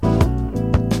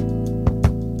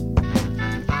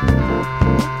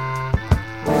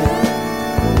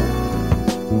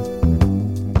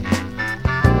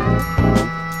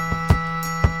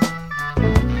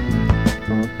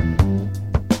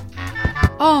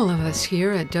All of us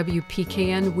here at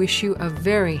WPKN wish you a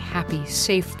very happy,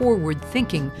 safe,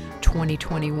 forward-thinking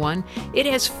 2021. It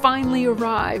has finally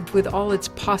arrived with all its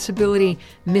possibility,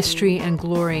 mystery, and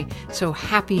glory. So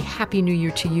happy New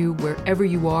Year to you wherever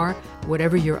you are,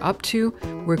 whatever you're up to.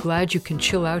 We're glad you can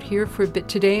chill out here for a bit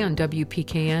today on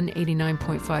WPKN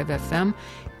 89.5 FM.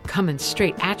 Coming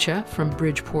straight at ya from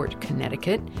Bridgeport,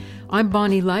 Connecticut. I'm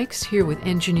Bonnie Likes, here with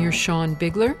engineer Sean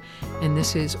Bigler, and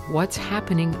this is What's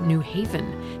Happening New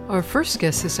Haven. Our first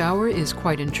guest this hour is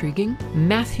quite intriguing.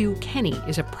 Matthew Kenney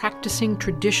is a practicing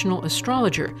traditional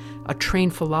astrologer, a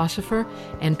trained philosopher,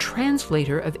 and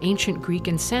translator of ancient Greek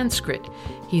and Sanskrit.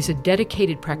 He's a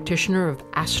dedicated practitioner of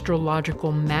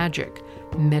astrological magic,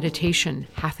 meditation,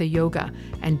 hatha yoga,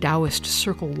 and Taoist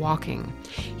circle walking.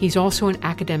 He's also an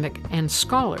academic and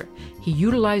scholar. He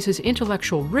utilizes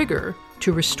intellectual rigor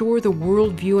to restore the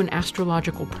worldview and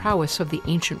astrological prowess of the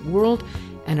ancient world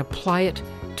and apply it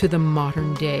to the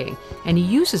modern day. And he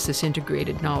uses this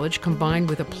integrated knowledge combined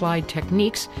with applied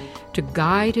techniques to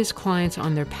guide his clients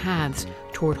on their paths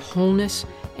toward wholeness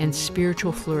and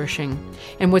spiritual flourishing.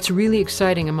 And what's really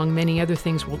exciting, among many other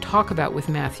things we'll talk about with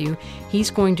Matthew, he's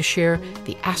going to share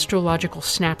the astrological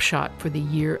snapshot for the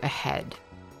year ahead.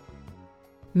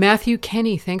 Matthew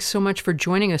Kenney, thanks so much for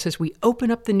joining us as we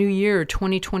open up the new year,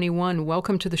 2021.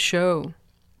 Welcome to the show.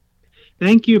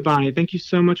 Thank you, Bonnie. Thank you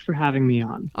so much for having me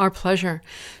on. Our pleasure.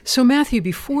 So, Matthew,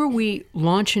 before we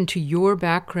launch into your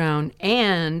background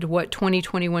and what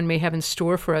 2021 may have in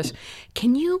store for us,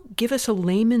 can you give us a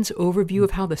layman's overview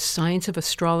of how the science of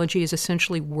astrology is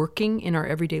essentially working in our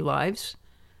everyday lives?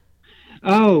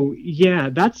 Oh, yeah,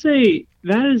 that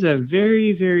is a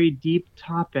very, very deep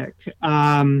topic.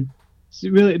 So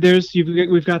really,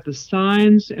 we've got the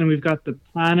signs and we've got the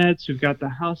planets, we've got the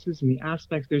houses and the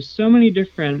aspects. There's so many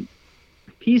different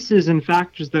pieces and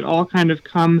factors that all kind of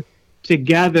come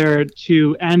together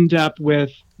to end up with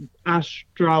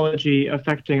astrology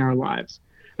affecting our lives.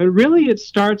 But really, it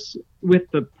starts with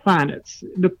the planets.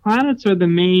 The planets are the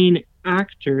main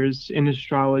actors in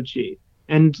astrology,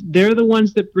 and they're the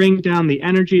ones that bring down the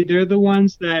energy. They're the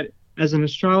ones that, as an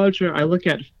astrologer, I look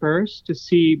at first to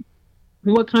see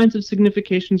what kinds of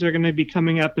significations are going to be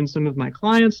coming up in some of my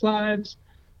clients' lives,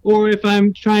 or if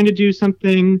I'm trying to do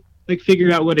something like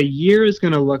figure out what a year is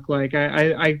going to look like,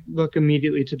 I look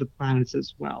immediately to the planets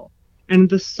as well. And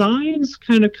the signs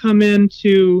kind of come in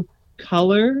to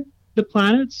color the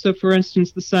planets. So for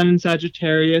instance, the sun in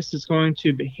Sagittarius is going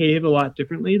to behave a lot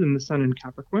differently than the sun in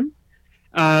Capricorn.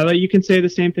 But you can say the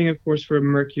same thing, of course, for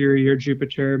Mercury or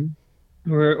Jupiter,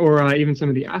 or even some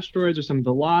of the asteroids or some of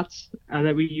the lots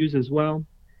that we use as well.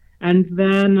 And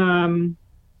then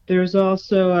there's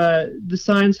also, the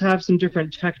signs have some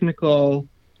different technical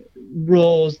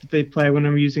roles that they play when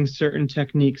I'm using certain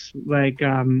techniques, like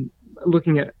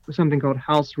looking at something called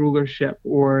house rulership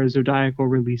or zodiacal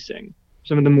releasing,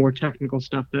 some of the more technical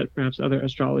stuff that perhaps other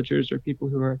astrologers or people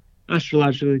who are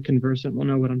astrologically conversant will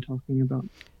know what I'm talking about.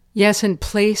 Yes, and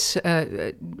place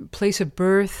of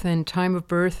birth and time of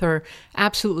birth are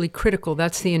absolutely critical.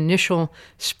 That's the initial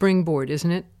springboard,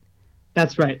 isn't it?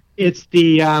 That's right. It's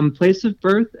the place of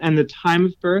birth and the time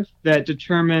of birth that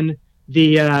determine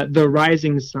the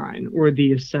rising sign or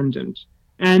the ascendant.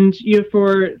 And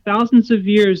for thousands of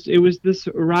years, it was this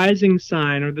rising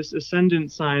sign or this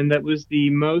ascendant sign that was the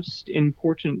most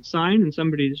important sign in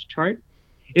somebody's chart.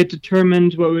 It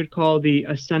determined what we would call the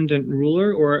ascendant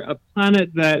ruler, or a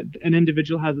planet that an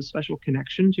individual has a special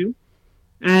connection to.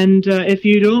 And if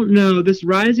you don't know, this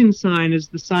rising sign is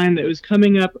the sign that was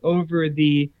coming up over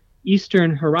the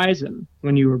eastern horizon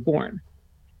when you were born.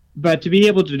 But to be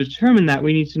able to determine that,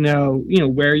 we need to know,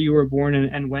 where you were born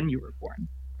and when you were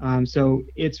born. So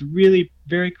it's really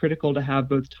very critical to have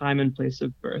both time and place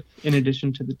of birth in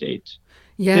addition to the date.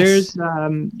 Yes.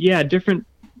 There's, different.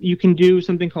 You can do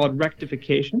something called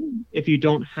rectification if you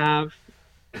don't have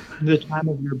the time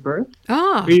of your birth.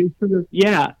 Ah.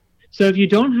 So if you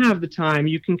don't have the time,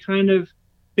 you can kind of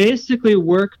basically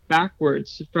work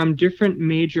backwards from different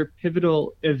major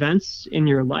pivotal events in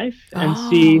your life and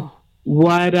see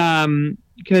what,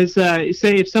 because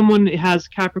say if someone has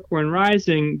Capricorn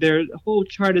rising, their whole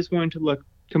chart is going to look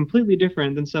completely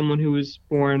different than someone who was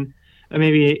born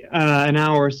maybe an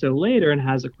hour or so later and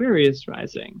has Aquarius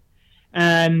rising.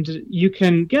 And you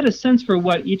can get a sense for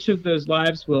what each of those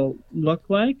lives will look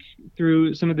like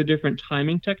through some of the different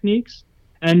timing techniques.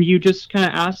 And you just kind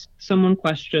of ask someone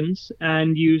questions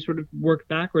and you sort of work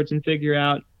backwards and figure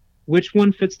out which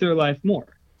one fits their life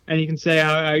more. And you can say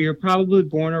you're probably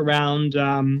born around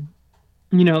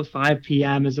 5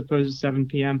 p.m. as opposed to 7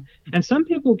 p.m. And some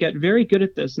people get very good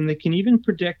at this, and they can even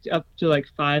predict up to like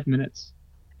 5 minutes.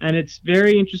 And it's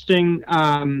very interesting.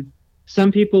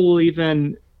 Some people will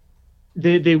even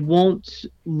they won't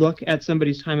look at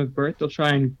somebody's time of birth. They'll try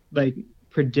and like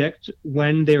predict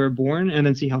when they were born and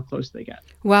then see how close they get.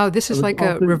 Wow, this So is it's like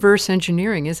a often reverse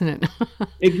engineering, isn't it?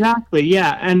 exactly,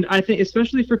 yeah. And I think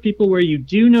especially for people where you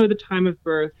do know the time of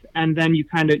birth and then you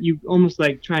almost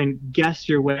like try and guess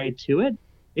your way to it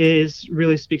is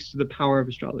really speaks to the power of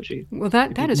astrology. Well, If that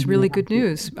you can is do really that good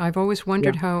news. accurately. I've always Yeah.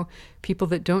 wondered how people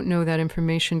that don't know that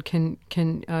information can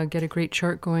get a great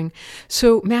chart going.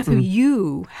 So, Matthew, Mm.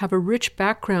 you have a rich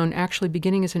background, actually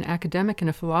beginning as an academic and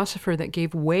a philosopher that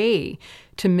gave way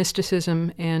to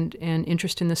mysticism and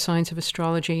interest in the science of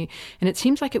astrology. And it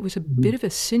seems like it was a bit of a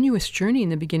sinuous journey in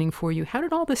the beginning for you. How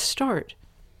did all this start?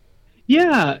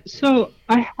 Yeah, so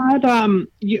I had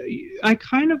I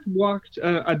kind of walked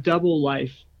a double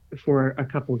life for a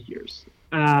couple of years.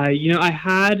 I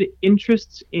had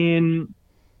interests in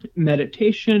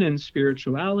meditation and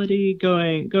spirituality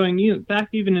going back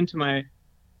even into my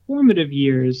formative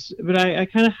years, but I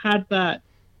kind of had that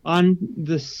on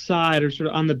the side or sort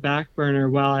of on the back burner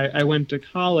while I went to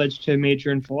college to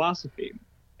major in philosophy.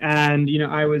 And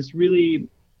I was really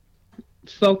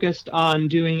focused on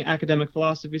doing academic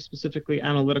philosophy, specifically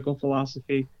analytical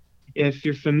philosophy, if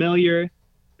you're familiar.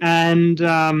 And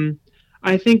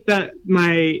I think that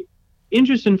my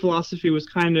interest in philosophy was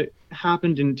kind of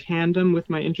happened in tandem with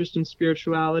my interest in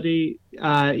spirituality.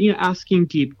 Asking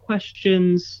deep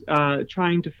questions,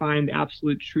 trying to find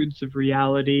absolute truths of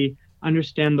reality,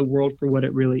 understand the world for what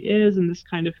it really is, and this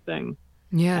kind of thing.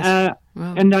 Yes. Uh,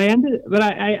 Wow. and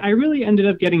I really ended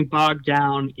up getting bogged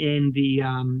down in the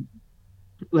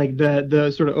like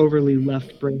the sort of overly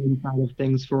left brain side of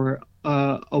things for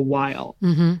a while,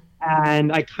 Mm-hmm.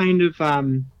 and I kind of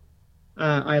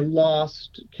I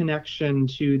lost connection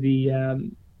to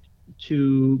the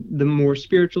more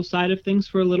spiritual side of things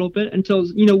for a little bit until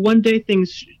one day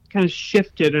things kind of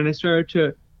shifted and I started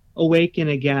to awaken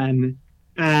again,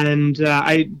 and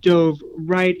I dove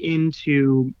right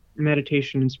into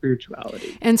meditation and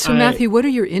spirituality. And so, I Matthew, what are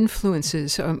your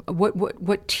influences?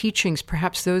 What teachings,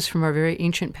 perhaps those from our very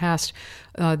ancient past,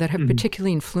 that have Mhm.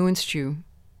 particularly influenced you?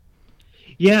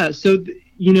 Yeah, so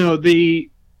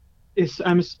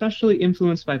I'm especially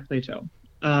influenced by Plato.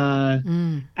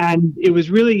 Mm. And it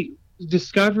was really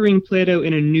discovering Plato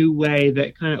in a new way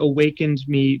that kind of awakened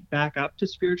me back up to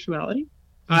spirituality.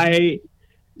 Mm-hmm. I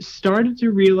started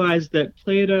to realize that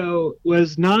Plato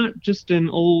was not just an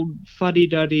old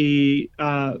fuddy-duddy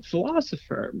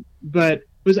philosopher, but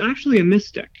was actually a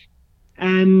mystic.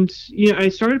 And I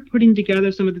started putting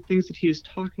together some of the things that he was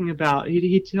talking about.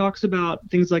 He talks about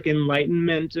things like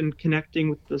enlightenment and connecting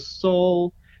with the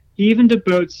soul. He even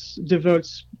devotes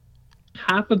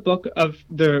half a book of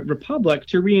the Republic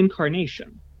to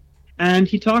reincarnation. And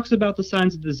he talks about the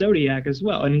signs of the zodiac as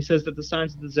well. And he says that the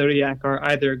signs of the zodiac are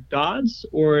either gods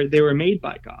or they were made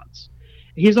by gods.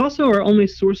 He's also our only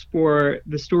source for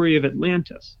the story of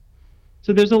Atlantis.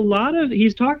 So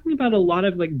he's talking about a lot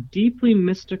of like deeply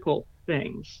mystical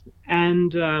things.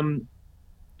 And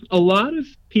a lot of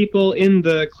people in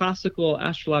the classical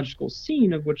astrological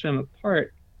scene, of which I'm a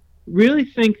part, really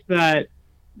think that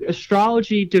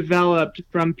astrology developed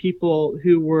from people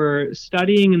who were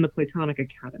studying in the Platonic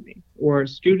Academy or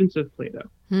students of Plato.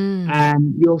 Mm.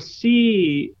 And you'll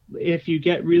see if you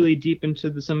get really deep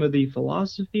into some of the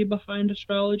philosophy behind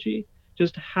astrology,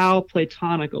 just how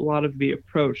Platonic a lot of the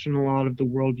approach and a lot of the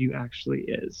worldview actually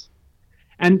is.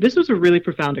 And this was a really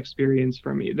profound experience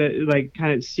for me, that like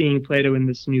kind of seeing Plato in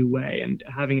this new way and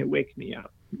having it wake me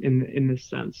up in this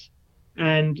sense.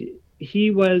 And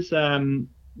he was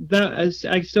that as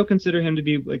I still consider him to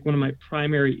be like one of my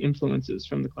primary influences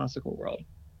from the classical world,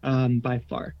 by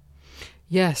far.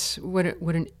 Yes, what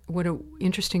a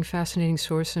interesting, fascinating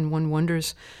source, and one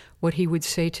wonders what he would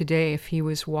say today if he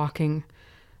was walking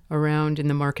around in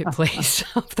the marketplace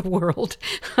of the world.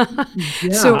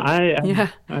 Yeah, So, yeah.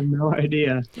 I have no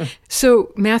idea.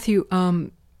 So, Matthew,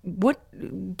 what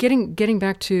getting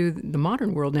back to the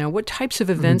modern world now, what types of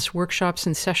events, workshops,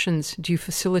 and sessions do you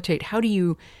facilitate? How do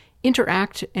you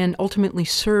interact and ultimately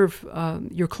serve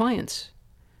your clients?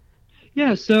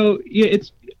 Yeah, so yeah,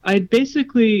 I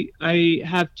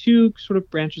have two sort of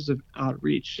branches of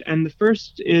outreach, and the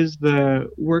first is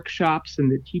the workshops and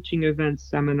the teaching events,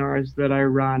 seminars that I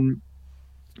run,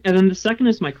 and then the second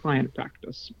is my client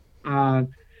practice.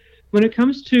 When it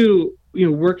comes to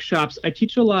workshops, I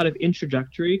teach a lot of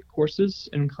introductory courses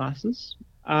and classes.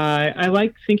 I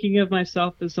like thinking of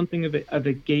myself as something of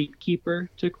a gatekeeper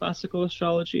to classical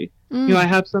astrology. Mm. I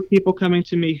have some people coming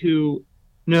to me who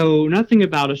know nothing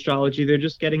about astrology. They're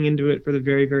just getting into it for the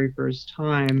very, very first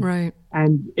time. Right.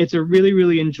 And it's a really,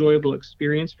 really enjoyable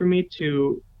experience for me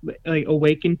to like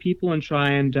awaken people and try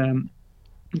and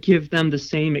give them the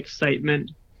same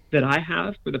excitement that I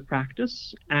have for the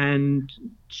practice and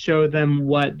show them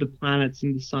what the planets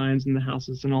and the signs and the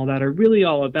houses and all that are really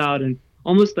all about, and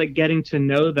almost like getting to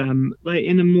know them like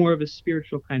in a more of a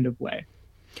spiritual kind of way.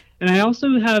 And I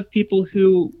also have people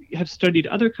who have studied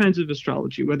other kinds of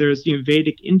astrology, whether it's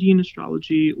Vedic Indian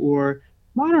astrology or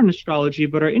modern astrology,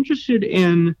 but are interested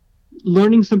in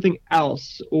learning something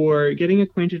else or getting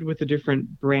acquainted with a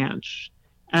different branch.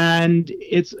 And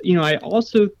it's I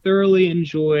also thoroughly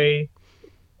enjoy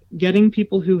getting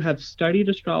people who have studied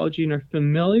astrology and are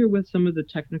familiar with some of the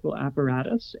technical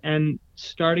apparatus and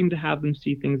starting to have them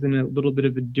see things in a little bit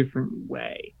of a different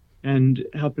way and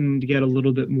helping them to get a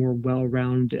little bit more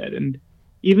well-rounded. And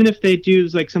even if they do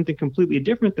like something completely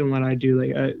different than what I do, like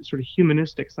a sort of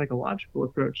humanistic psychological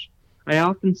approach, I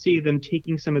often see them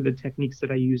taking some of the techniques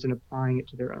that I use and applying it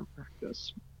to their own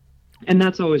practice. And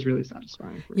that's always really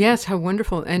satisfying for me. Yes, how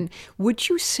wonderful. And would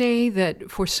you say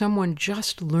that for someone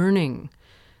just learning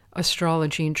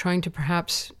astrology and trying to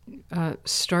perhaps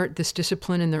start this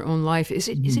discipline in their own life, is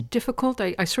it difficult?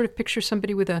 I sort of picture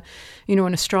somebody with an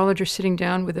astrologer sitting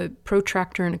down with a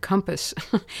protractor and a compass.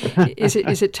 Is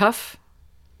it tough?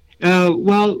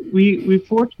 Well, we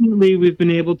fortunately we've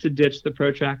been able to ditch the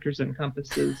protractors and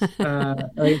compasses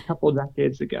a couple of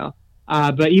decades ago.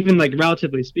 But even like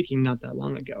relatively speaking, not that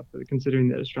long ago, considering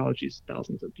that astrology is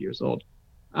thousands of years old.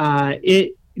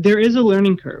 There is a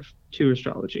learning curve to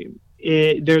astrology.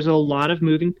 There's a lot of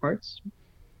moving parts,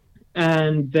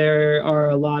 and there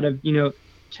are a lot of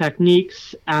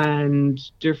techniques and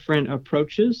different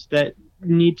approaches that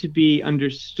need to be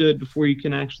understood before you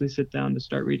can actually sit down to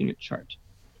start reading a chart.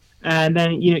 And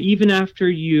then even after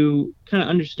you kind of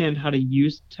understand how to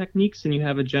use techniques and you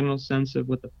have a general sense of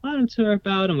what the planets are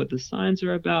about and what the signs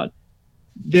are about,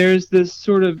 there's this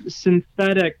sort of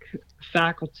synthetic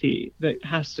faculty that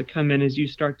has to come in as you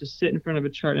start to sit in front of a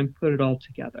chart and put it all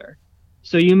together.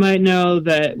 So you might know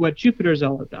that what Jupiter is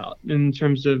all about in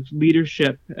terms of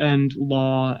leadership and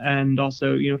law, and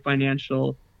also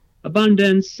financial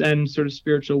abundance and sort of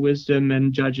spiritual wisdom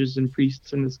and judges and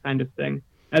priests and this kind of thing.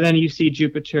 And then you see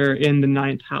Jupiter in the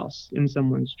ninth house in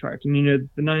someone's chart, and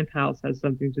the ninth house has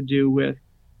something to do with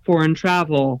foreign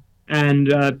travel and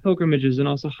pilgrimages, and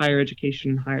also higher education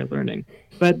and higher learning.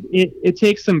 But it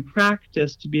takes some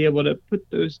practice to be able to put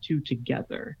those two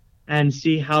together and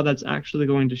see how that's actually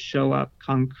going to show up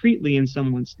concretely in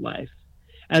someone's life,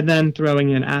 and then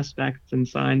throwing in aspects and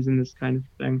signs and this kind of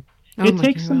thing. It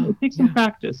takes some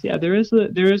practice. Yeah, there is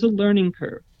a learning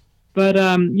curve, but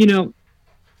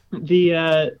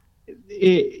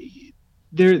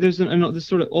there's this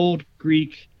sort of old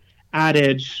Greek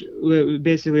adage,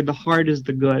 basically the heart is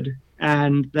the good,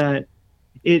 and that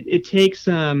it takes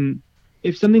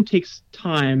if something takes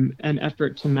time and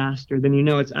effort to master, then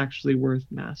it's actually worth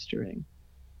mastering.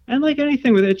 And like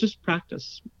anything with it, just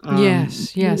practice.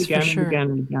 Yes, again, for sure. And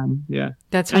again and again. Yeah.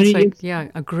 That sounds like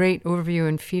a great overview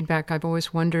and feedback. I've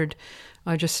always wondered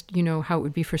just how it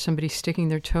would be for somebody sticking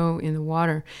their toe in the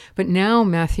water. But now,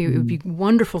 Matthew, it would be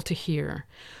wonderful to hear.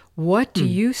 What do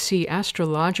you see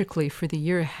astrologically for the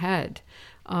year ahead?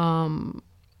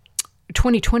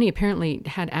 2020 apparently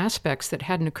had aspects that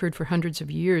hadn't occurred for hundreds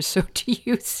of years. So do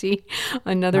you see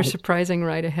another surprising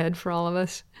ride ahead for all of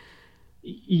us?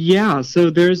 Yeah. So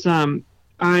there's I'll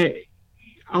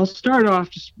start off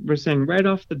just by saying right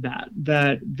off the bat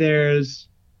that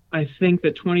I think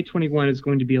that 2021 is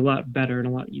going to be a lot better and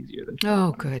a lot easier than 2020.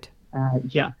 Oh, good.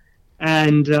 Yeah.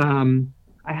 And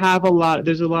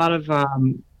there's a lot of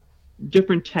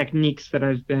different techniques that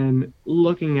I've been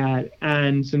looking at,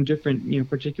 and some different,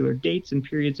 particular dates and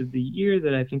periods of the year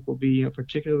that I think will be,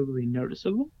 particularly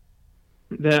noticeable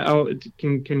that I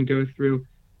can go through.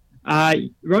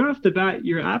 Right off the bat,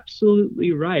 you're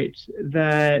absolutely right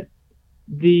that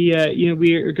we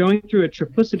are going through a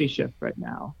triplicity shift right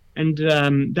now, and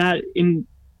that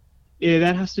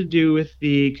has to do with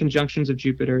the conjunctions of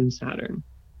Jupiter and Saturn.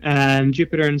 And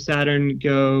Jupiter and Saturn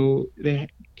they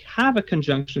have a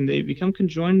conjunction. They become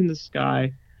conjoined in the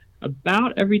sky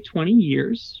about every 20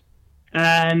 years.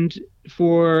 And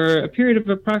for a period of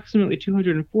approximately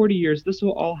 240 years, this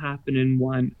will all happen in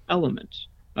one element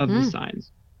of the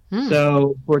signs.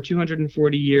 So for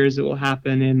 240 years, it will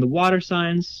happen in the water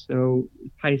signs, so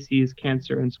Pisces,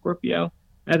 Cancer, and Scorpio.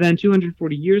 And then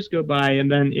 240 years go by, and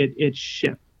then it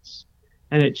shifts.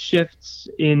 And it shifts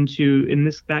into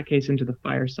that case, into the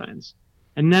fire signs.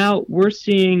 And now we're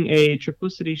seeing a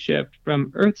triplicity shift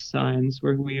from earth signs,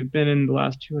 where we have been in the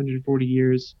last 240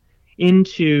 years,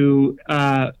 into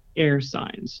air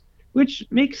signs, which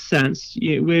makes sense.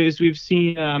 As we've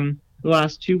seen, the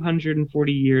last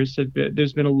 240 years,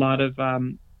 there's been a lot of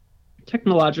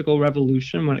technological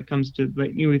revolution when it comes to,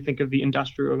 like, we think of the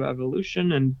Industrial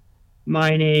Revolution and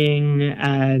mining,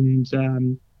 and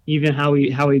even how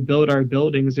we build our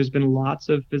buildings. There's been lots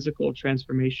of physical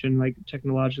transformation, like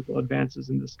technological advances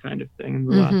in this kind of thing in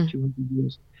the last 200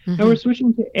 years. And we're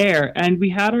switching to air, and we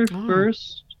had our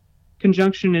first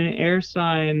conjunction in air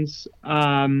signs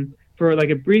for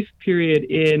like a brief period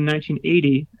in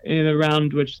 1980,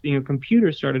 around which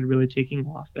computers started really taking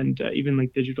off, and even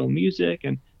like digital music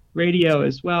and radio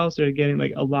as well started getting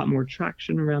like a lot more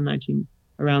traction around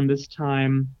this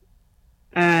time.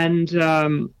 And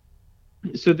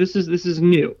so this is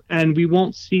new, and we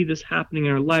won't see this happening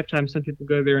in our lifetime. Some people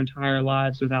go their entire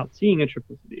lives without seeing a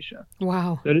triplicity shift.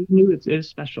 Wow. So it is new. It is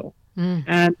special.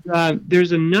 And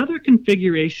there's another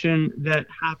configuration that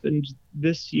happened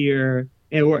this year,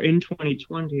 or in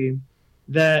 2020,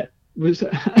 that was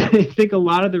I think a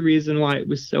lot of the reason why it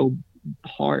was so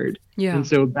hard and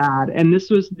so bad. And this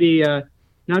was the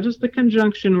not just the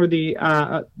conjunction or the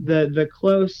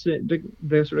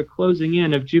sort of closing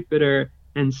in of Jupiter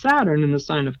and Saturn in the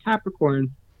sign of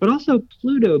Capricorn, but also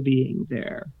Pluto being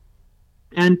there.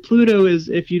 And Pluto is,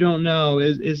 if you don't know,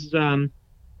 is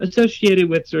associated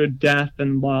with sort of death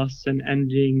and loss and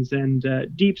endings and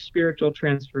deep spiritual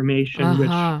transformation, which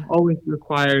always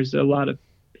requires a lot of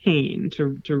pain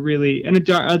to really, and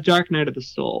a dark night of the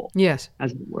soul, yes,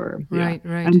 as it were. Right.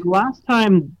 And the last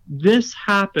time this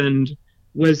happened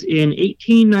was in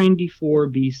 1894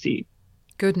 BC.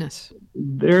 Goodness.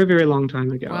 Very, very long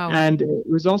time ago. Wow. And it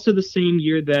was also the same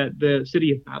year that the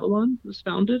city of Babylon was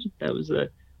founded. That was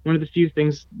one of the few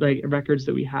things, like records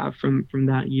that we have from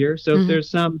that year. So if there's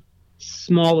some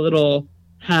small little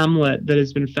hamlet that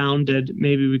has been founded,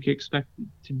 maybe we could expect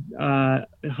to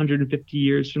 150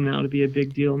 years from now to be a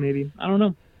big deal. Maybe, I don't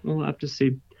know. We'll have to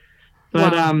see.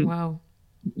 But wow.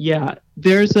 Yeah,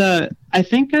 I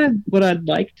think what I'd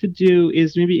like to do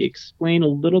is maybe explain a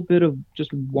little bit of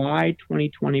just why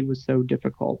 2020 was so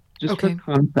difficult, just for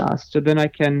contrast. So then I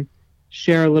can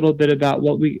share a little bit about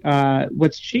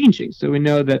what's changing, so we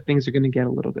know that things are going to get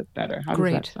a little bit better. How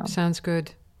does that sound? Sounds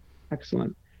good.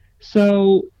 Excellent.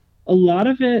 So a lot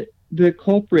of it, the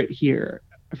culprit here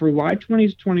for why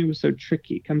 2020 was so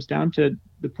tricky, comes down to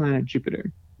the planet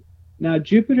Jupiter. Now,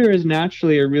 Jupiter is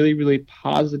naturally a really, really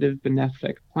positive,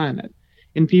 benefic planet.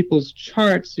 In people's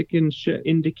charts, it can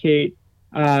indicate,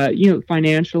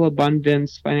 financial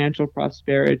abundance, financial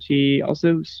prosperity,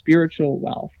 also spiritual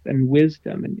wealth and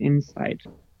wisdom and insight.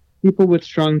 People with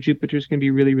strong Jupiters can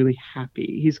be really, really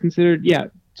happy. He's considered,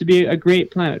 to be a great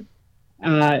planet,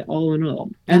 all in all.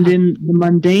 And in the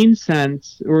mundane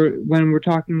sense, or when we're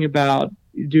talking about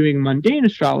doing mundane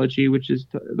astrology, which is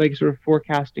like sort of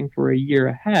forecasting for a year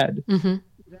ahead, then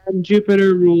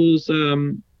Jupiter rules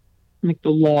like the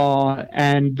law,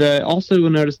 and also you'll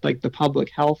notice like the public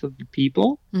health of the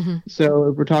people. So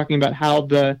if we're talking about how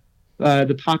the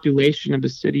population of the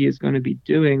city is going to be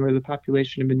doing, or the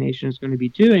population of a nation is going to be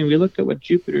doing, we look at what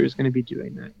Jupiter is going to be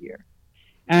doing that year.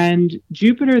 And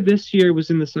Jupiter this year was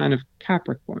in the sign of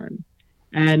Capricorn,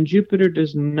 and Jupiter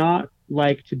does not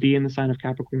like to be in the sign of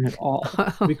Capricorn at all.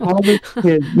 We call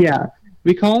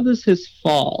this his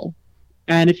fall.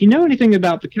 And if you know anything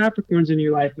about the Capricorns in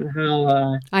your life and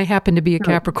how I happen to be a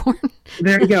Capricorn.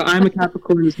 There you go. I'm a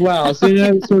Capricorn as well.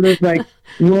 So sort of like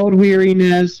world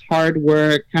weariness, hard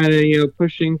work, kind of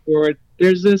pushing forward.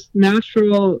 There's this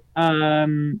natural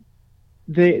the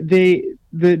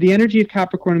energy of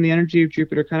Capricorn and the energy of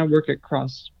Jupiter kind of work at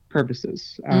cross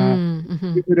purposes.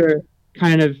 Jupiter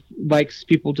kind of likes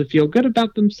people to feel good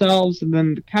about themselves, and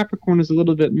then the Capricorn is a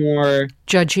little bit more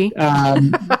judgy.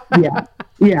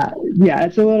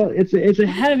 It's a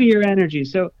heavier energy.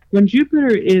 So when Jupiter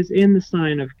is in the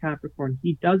sign of Capricorn,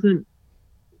 he doesn't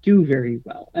do very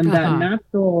well, and that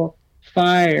natural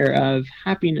fire of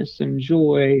happiness and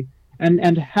joy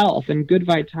and health and good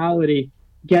vitality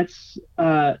gets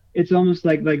it's almost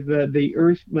like the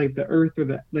earth,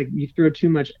 or you throw too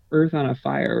much earth on a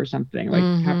fire or something, like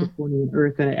Capricornian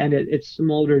earth, and it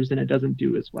smolders and it doesn't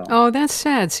do as well. Oh, that's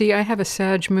sad. See, I have a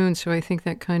Sag moon, so I think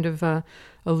that kind of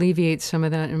alleviates some of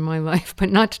that in my life,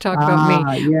 but not to talk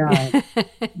about me.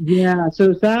 So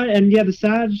the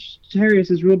Sagittarius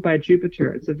is ruled by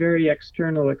Jupiter. It's a very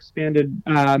external, expanded,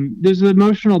 there's an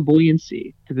emotional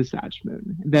buoyancy to the Sag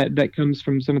moon that comes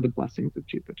from some of the blessings of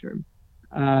Jupiter.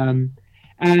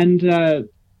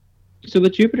 So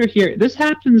with Jupiter here, this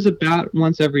happens about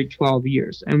once every 12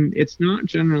 years, and it's not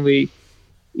generally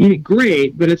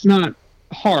great, but it's not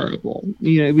horrible.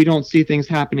 We don't see things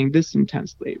happening this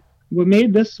intensely. what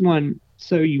made this one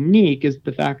so unique is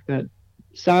the fact that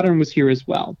Saturn was here as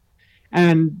well.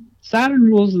 And Saturn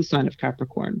rules the sign of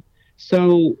Capricorn.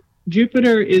 So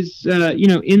Jupiter is,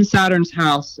 in Saturn's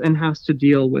house and has to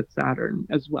deal with Saturn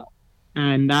as well.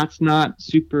 And that's not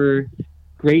super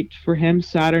great for him.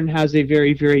 Saturn has a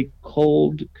very, very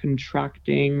cold,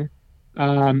 contracting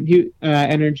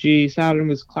energy. Saturn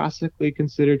was classically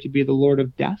considered to be the Lord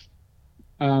of Death,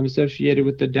 associated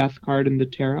with the Death card in the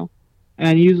tarot.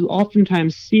 And you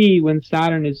oftentimes see when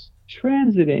Saturn is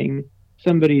transiting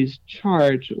somebody's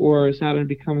chart, or Saturn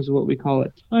becomes what we call a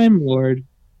Time Lord,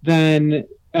 then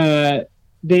the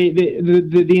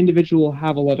individual will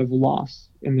have a lot of loss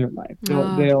in their life.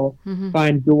 They'll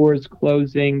find doors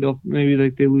closing. They'll maybe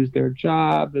they lose their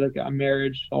job, like a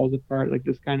marriage falls apart, like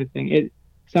this kind of thing.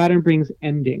 Saturn brings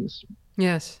endings.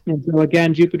 Yes. And so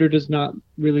again, Jupiter does not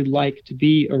really like to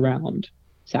be around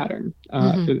Saturn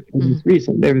for this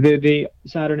reason.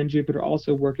 Saturn and Jupiter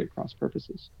also work at cross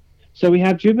purposes. So we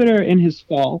have Jupiter in his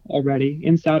fall already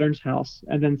in Saturn's house,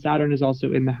 and then Saturn is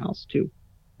also in the house too.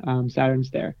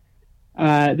 Saturn's there.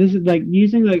 This is like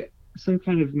using like some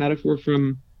kind of metaphor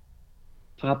from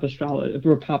pop astrology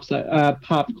or pop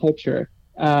culture.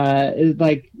 Is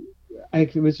like I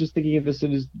was just thinking of this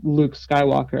as Luke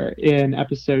Skywalker in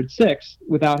Episode 6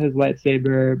 without his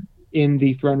lightsaber in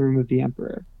the throne room of the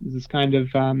Emperor. This is kind of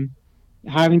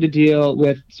having to deal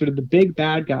with sort of the big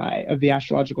bad guy of the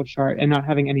astrological chart and not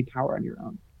having any power on your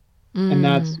own. And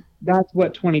that's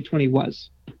what 2020 was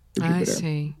for Jupiter. I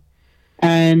see.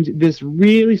 And this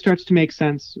really starts to make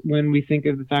sense when we think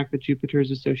of the fact that Jupiter is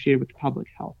associated with public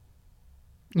health.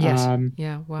 Yes.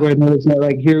 Wow. Where there's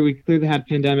like here we clearly had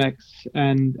pandemics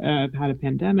and had a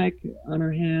pandemic on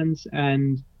our hands,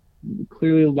 and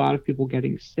clearly a lot of people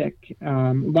getting sick,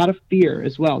 a lot of fear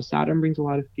as well. Saturn brings a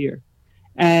lot of fear.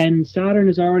 And Saturn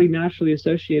is already naturally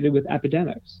associated with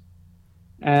epidemics.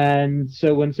 And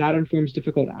so when Saturn forms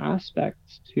difficult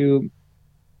aspects to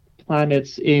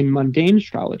planets in mundane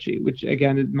astrology, which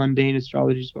again, mundane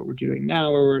astrology is what we're doing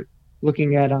now, where we're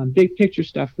looking at big picture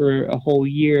stuff for a whole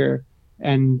year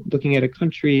and looking at a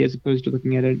country as opposed to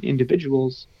looking at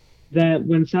individuals, that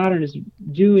when Saturn is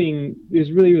really,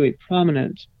 really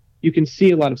prominent, you can see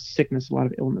a lot of sickness, a lot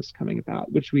of illness coming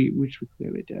about, which we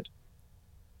clearly did.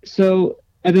 So,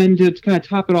 and then to kind of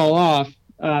top it all off,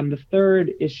 the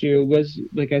third issue was,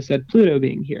 like I said, Pluto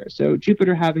being here. So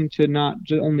Jupiter having to not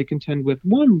only contend with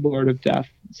one Lord of Death,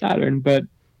 Saturn, but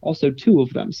also two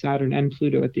of them, Saturn and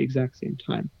Pluto, at the exact same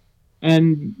time.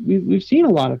 And we've seen a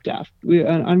lot of death,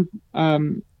 an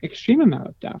extreme amount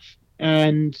of death.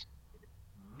 And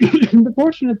the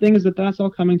fortunate thing is that that's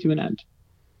all coming to an end.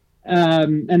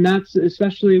 And that's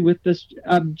especially with this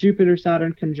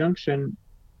Jupiter-Saturn conjunction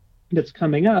that's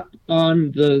coming up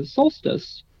on the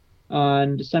solstice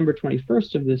on December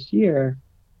 21st of this year.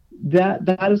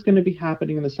 That is going to be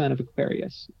happening in the sign of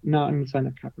Aquarius, not in the sign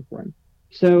of Capricorn.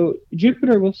 So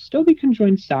Jupiter will still be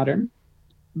conjoined Saturn,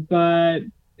 but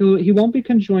he won't be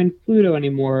conjoined Pluto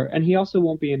anymore, and he also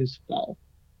won't be in his fall.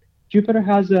 Jupiter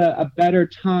has a better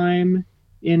time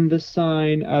in the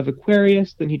sign of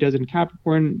Aquarius than he does in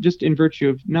Capricorn, just in virtue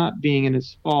of not being in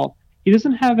his fall. He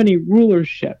doesn't have any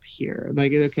rulership here.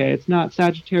 Like, okay, it's not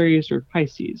Sagittarius or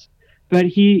Pisces, but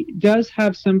he does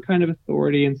have some kind of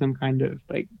authority and some kind of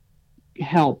like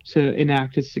help to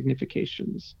enact his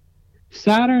significations.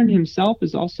 Saturn himself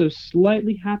is also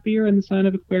slightly happier in the sign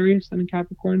of Aquarius than in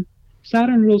Capricorn.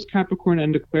 Saturn rules Capricorn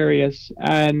and Aquarius,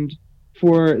 and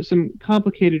for some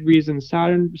complicated reasons,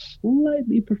 Saturn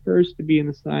slightly prefers to be in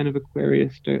the sign of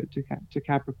Aquarius to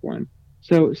Capricorn.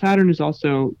 So Saturn is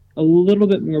also a little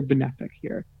bit more benefic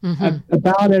here,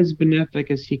 about as benefic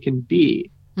as he can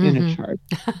be in a chart.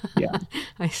 Yeah,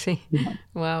 I see. Yeah.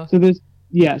 Wow. So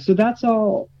that's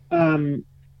all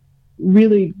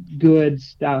really good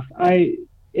stuff.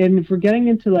 And if we're getting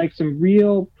into like some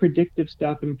real predictive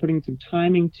stuff and putting some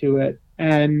timing to it,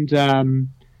 and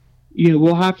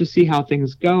we'll have to see how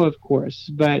things go, of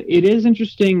course. But it is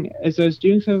interesting. As I was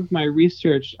doing some of my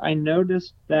research, I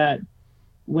noticed that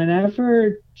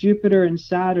whenever Jupiter and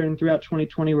Saturn throughout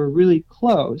 2020 were really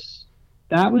close,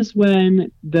 that was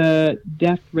when the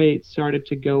death rate started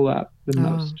to go up the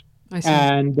most. I see.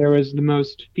 And there was the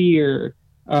most fear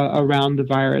around the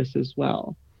virus as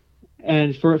well.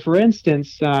 And for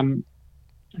instance,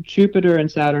 Jupiter and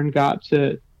Saturn got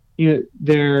to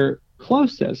their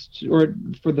closest, or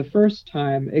for the first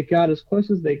time, it got as close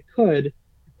as they could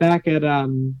back at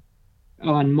on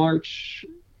March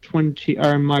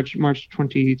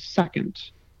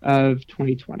 22nd of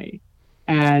 2020.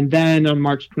 And then on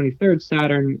March 23rd,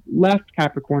 Saturn left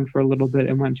Capricorn for a little bit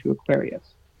and went to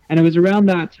Aquarius. And it was around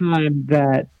that time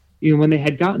that when they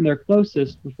had gotten their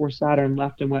closest before Saturn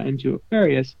left and went into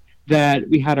Aquarius, that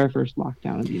we had our first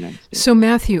lockdown in the United States. So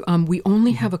Matthew, we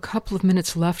only have a couple of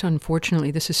minutes left,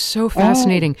 unfortunately. This is so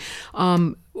fascinating.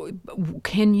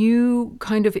 Can you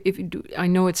kind of, I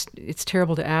know it's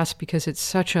terrible to ask because it's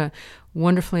such a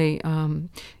wonderfully,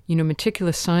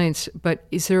 meticulous science, but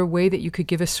is there a way that you could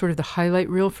give us sort of the highlight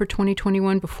reel for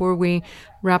 2021 before we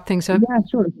wrap things up? Yeah,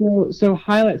 sure. So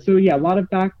highlights. So yeah, a lot of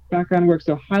background work.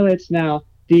 So highlights now.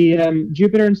 The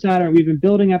Jupiter and Saturn, we've been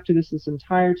building up to this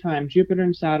entire time. Jupiter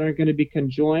and Saturn are going to be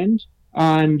conjoined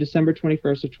on December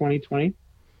 21st of 2020.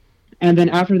 And then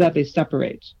after that, they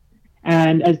separate.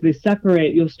 And as they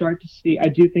separate, I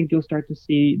do think you'll start to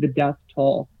see the death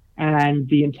toll and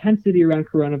the intensity around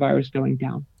coronavirus going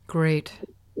down. Great.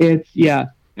 And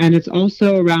it's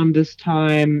also around this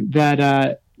time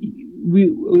that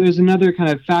there's another kind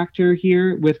of factor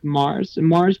here with Mars. And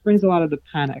Mars brings a lot of the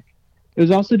panic. It was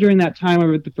also during that time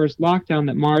with the first lockdown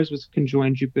that Mars was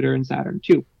conjoined Jupiter and Saturn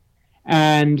too.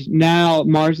 And now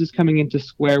Mars is coming into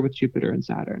square with Jupiter and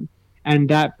Saturn. And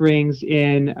that brings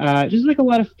in just like a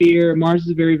lot of fear. Mars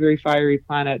is a very, very fiery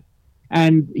planet.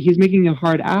 And he's making a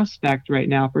hard aspect right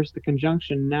now. First the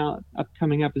conjunction, now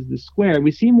coming up is the square.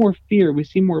 We see more fear. We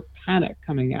see more panic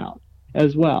coming out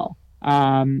as well.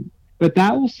 But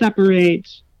that will separate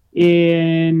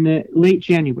in late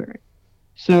January.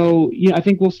 So I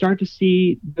think we'll start to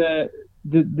see the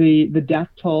death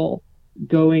toll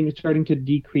starting to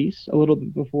decrease a little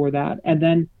bit before that, and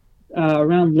then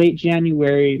around late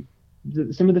January,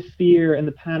 some of the fear and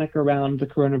the panic around the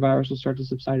coronavirus will start to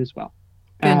subside as well.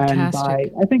 Fantastic.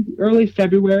 And by I think early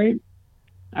February,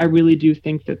 I really do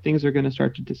think that things are going to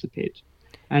start to dissipate.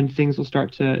 And things will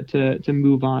start to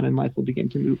move on, and life will begin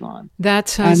to move on. That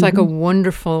sounds like a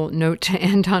wonderful note to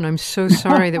end on. I'm so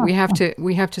sorry that we have to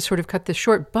sort of cut this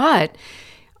short. But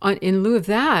in lieu of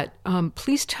that,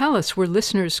 please tell us where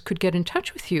listeners could get in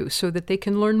touch with you so that they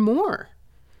can learn more.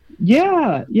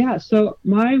 Yeah. So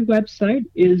my website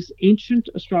is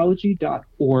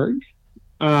ancientastrology.org.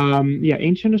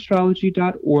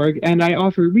 Ancientastrology.org, and I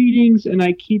offer readings, and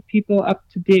I keep people up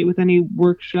to date with any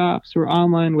workshops or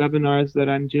online webinars that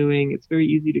I'm doing. It's very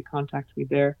easy to contact me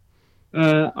there.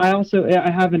 I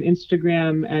have an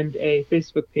Instagram and a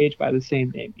Facebook page by the same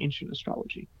name, Ancient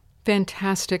Astrology.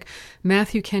 Fantastic.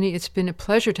 Matthew Kenney, it's been a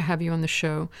pleasure to have you on the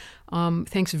show.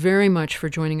 Thanks very much for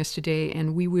joining us today,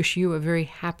 and we wish you a very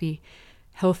happy,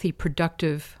 healthy,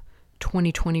 productive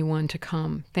 2021 to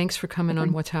come. Thanks for coming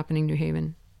on What's Happening New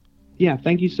Haven. Yeah,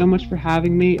 thank you so much for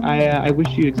having me. I wish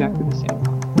you exactly the same.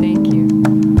 Thank you.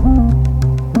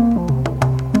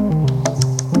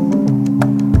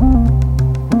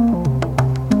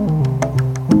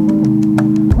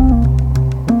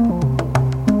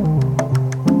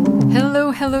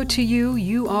 Hello to you.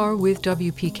 You are with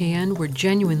WPKN. We're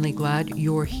genuinely glad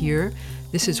you're here.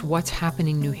 This is What's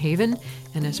Happening New Haven,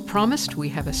 and as promised, we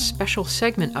have a special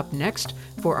segment up next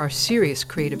for our serious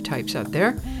creative types out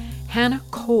there. Hannah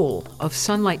Cole of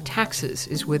Sunlight Taxes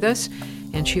is with us,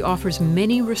 and she offers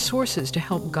many resources to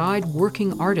help guide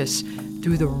working artists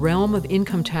through the realm of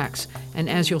income tax. And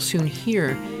as you'll soon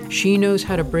hear, she knows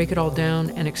how to break it all down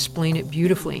and explain it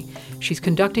beautifully. She's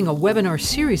conducting a webinar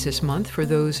series this month for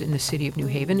those in the city of New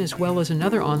Haven, as well as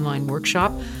another online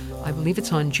workshop. I believe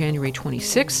it's on January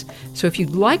 26th. So if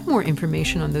you'd like more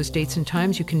information on those dates and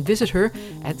times, you can visit her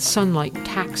at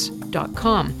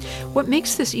sunlighttax.com. What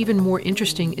makes this even more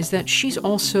interesting is that she's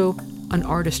also an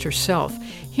artist herself.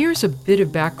 Here's a bit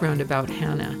of background about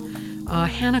Hannah.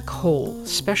 Hannah Cole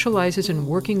specializes in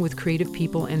working with creative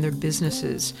people and their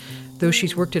businesses. Though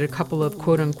she's worked at a couple of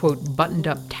quote-unquote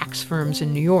buttoned-up tax firms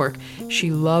in New York, she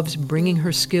loves bringing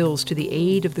her skills to the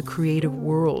aid of the creative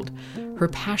world. Her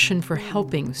passion for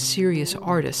helping serious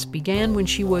artists began when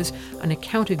she was an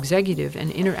account executive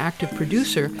and interactive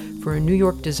producer for a New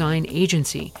York design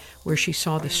agency, where she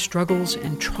saw the struggles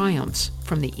and triumphs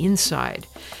from the inside.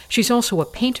 She's also a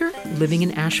painter living in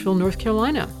Asheville, North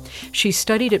Carolina. She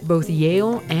studied at both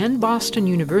Yale and Boston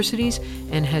universities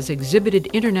and has exhibited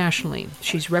internationally.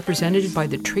 She's represented by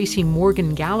the Tracy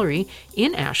Morgan Gallery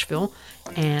in Asheville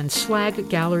and Slag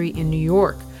Gallery in New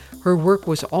York. Her work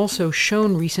was also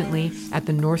shown recently at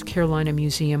the North Carolina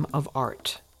Museum of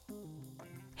Art.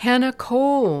 Hannah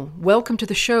Cole, welcome to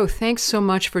the show. Thanks so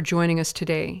much for joining us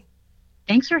today.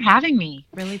 Thanks for having me.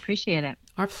 Really appreciate it.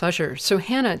 Our pleasure. So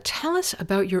Hannah, tell us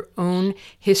about your own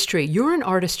history. You're an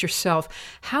artist yourself.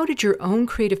 How did your own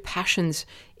creative passions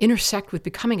intersect with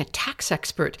becoming a tax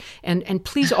expert? And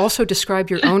please also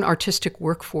describe your own artistic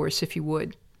workforce, if you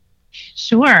would.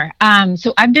 Sure.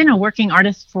 So I've been a working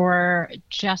artist for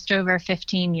just over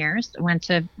 15 years. I went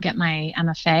to get my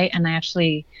MFA, and I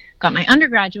actually got my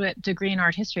undergraduate degree in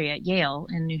art history at Yale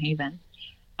in New Haven.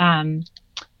 Um,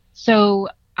 so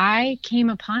I came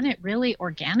upon it really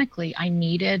organically. I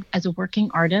needed, as a working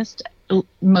artist,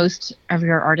 most of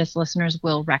your artist listeners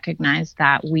will recognize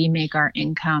that we make our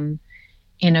income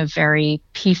in a very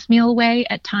piecemeal way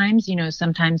at times.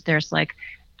 Sometimes there's like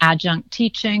adjunct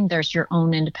teaching, there's your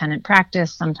own independent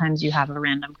practice. Sometimes you have a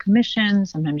random commission.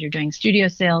 Sometimes you're doing studio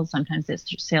sales. Sometimes it's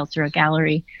sales through a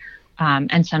gallery.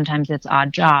 And sometimes it's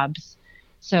odd jobs.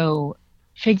 So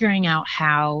figuring out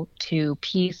how to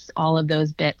piece all of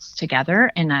those bits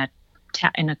together in a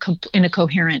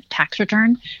coherent tax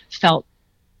return felt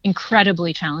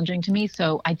incredibly challenging to me.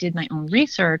 So I did my own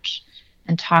research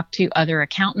and talked to other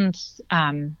accountants.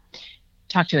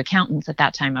 Talked to accountants at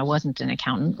that time. I wasn't an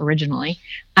accountant originally,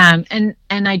 and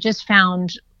I just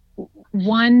found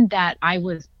one that I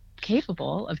was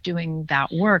capable of doing that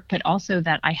work, but also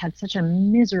that I had such a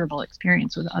miserable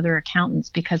experience with other accountants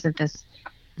because of this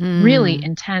really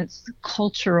intense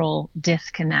cultural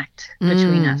disconnect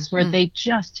between us, where they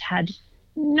just had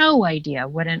no idea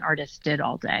what an artist did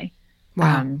all day.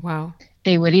 Wow.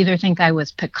 They would either think I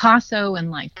was Picasso and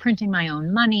like printing my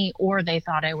own money, or they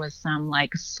thought I was some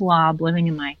like slob living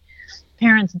in my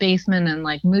parents' basement and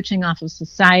like mooching off of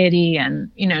society.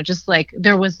 And, just like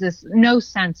there was this no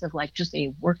sense of like just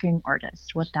a working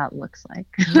artist, what that looks like.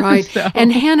 Right.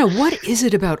 And Hannah, what is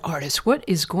it about artists? What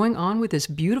is going on with this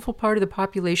beautiful part of the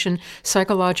population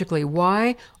psychologically?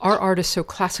 Why are artists so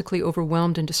classically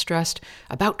overwhelmed and distressed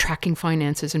about tracking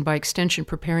finances and by extension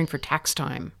preparing for tax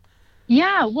time?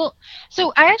 Yeah, well,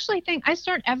 so I actually think I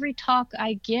start every talk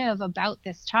I give about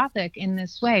this topic in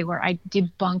this way, where I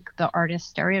debunk the artist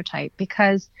stereotype,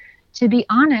 because to be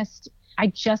honest, I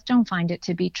just don't find it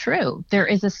to be true. There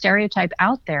is a stereotype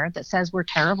out there that says we're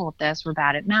terrible at this, we're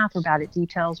bad at math, we're bad at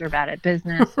details, we're bad at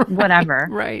business, whatever.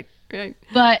 Right.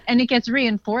 And it gets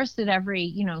reinforced at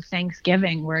every,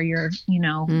 Thanksgiving, where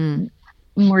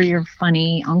where your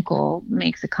funny uncle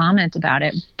makes a comment about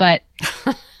it. But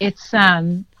it's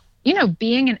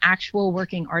being an actual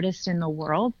working artist in the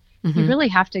world, you really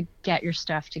have to get your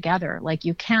stuff together. Like,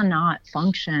 you cannot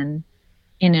function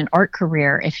in an art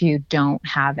career if you don't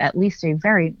have at least a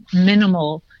very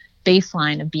minimal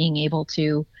baseline of being able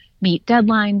to meet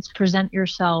deadlines, present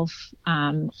yourself,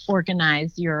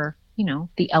 organize your,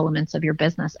 the elements of your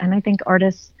business. And I think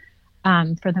artists,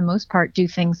 for the most part, do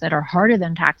things that are harder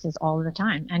than taxes all the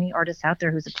time. Any artist out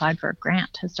there who's applied for a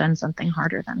grant has done something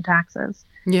harder than taxes.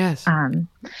 Yes.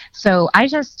 So I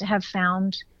just have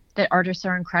found that artists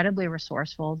are incredibly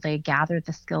resourceful. They gather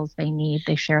the skills they need.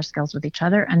 They share skills with each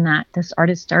other. And that this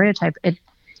artist stereotype, it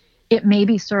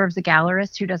maybe serves a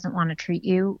gallerist who doesn't want to treat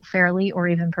you fairly or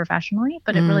even professionally,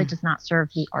 but it really does not serve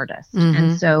the artist.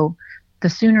 And so the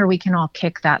sooner we can all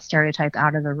kick that stereotype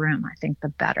out of the room, I think the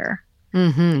better.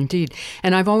 Indeed.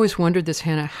 And I've always wondered this,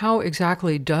 Hannah, how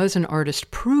exactly does an artist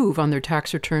prove on their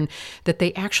tax return that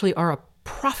they actually are a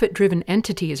profit-driven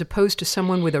entity as opposed to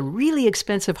someone with a really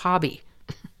expensive hobby?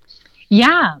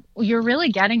 Yeah, you're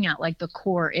really getting at like the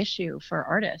core issue for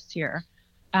artists here.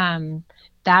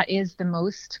 That is the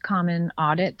most common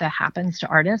audit that happens to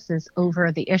artists, is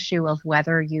over the issue of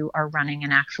whether you are running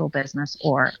an actual business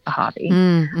or a hobby.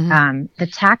 The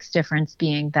tax difference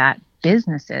being that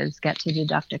businesses get to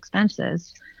deduct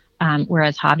expenses,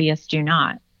 whereas hobbyists do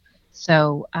not.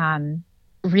 So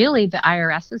really, the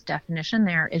IRS's definition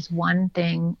there is one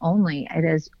thing only. It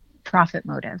is profit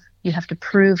motive. You have to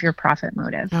prove your profit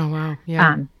motive. Oh, wow.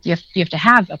 Yeah. You have to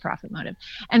have a profit motive.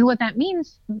 And what that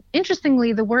means,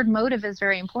 interestingly, the word motive is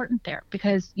very important there,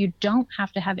 because you don't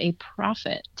have to have a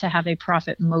profit to have a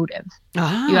profit motive. You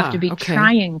have to be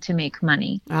trying to make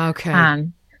money. Okay.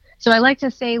 So I like to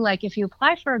say, like, if you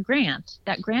apply for a grant,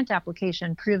 that grant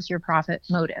application proves your profit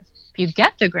motive. If you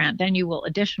get the grant, then you will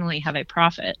additionally have a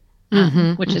profit,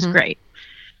 which is great.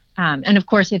 And of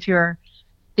course,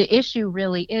 the issue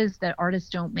really is that artists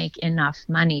don't make enough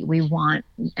money.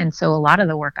 And so a lot of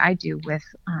the work I do with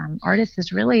artists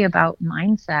is really about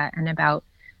mindset and about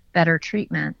better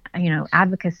treatment,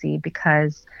 advocacy,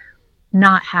 because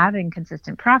not having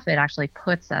consistent profit actually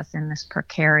puts us in this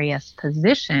precarious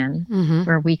position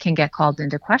where we can get called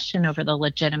into question over the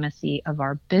legitimacy of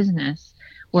our business.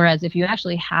 Whereas if you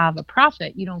actually have a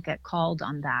profit, you don't get called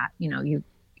on that.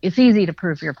 It's easy to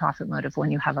prove your profit motive when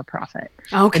you have a profit.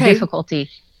 Okay. The difficulty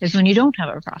is when you don't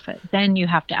have a profit. Then you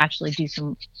have to actually do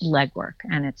some legwork,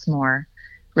 and it's more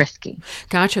risky.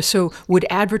 Gotcha. So would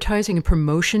advertising and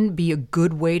promotion be a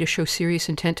good way to show serious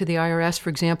intent to the IRS? For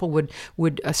example,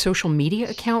 would a social media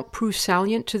account prove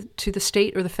salient to the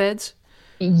state or the feds?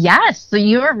 Yes. So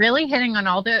you are really hitting on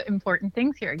all the important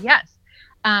things here. Yes.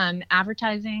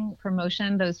 Advertising,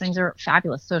 promotion, those things are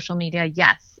fabulous. Social media,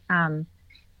 yes.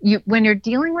 When you're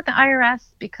dealing with the IRS,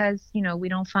 because, we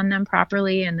don't fund them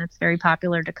properly and it's very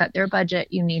popular to cut their budget,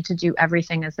 you need to do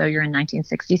everything as though you're in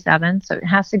 1967. So you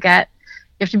have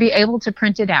to be able to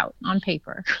print it out on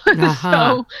paper.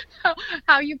 So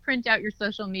how you print out your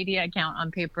social media account on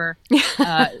paper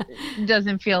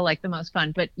doesn't feel like the most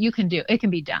fun, but it can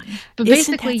be done. But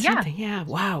basically, yeah.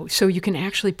 Wow. So you can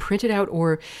actually print it out,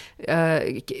 or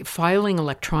filing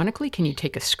electronically. Can you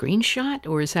take a screenshot,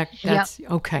 or is that's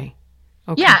okay?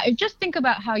 Okay. Yeah, just think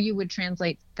about how you would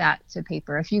translate that to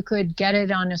paper. If you could get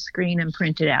it on a screen and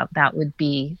print it out, that would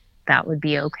be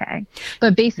okay.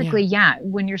 But basically,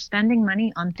 when you're spending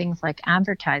money on things like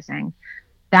advertising,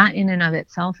 that in and of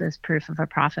itself is proof of a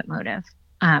profit motive.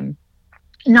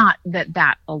 Not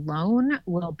that alone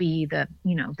will be the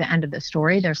end of the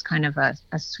story. There's kind of a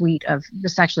suite of,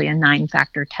 this actually a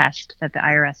 9-factor test that the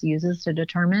IRS uses to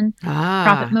determine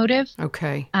profit motive.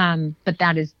 Okay. But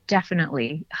that is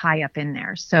definitely high up in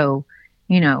there. So,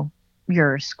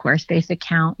 your Squarespace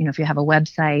account, if you have a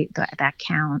website, that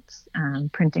counts.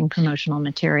 Printing promotional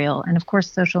material, and of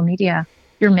course, social media.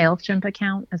 Your MailChimp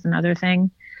account is another thing.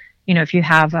 If you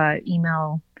have a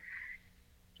email,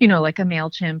 like a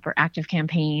MailChimp or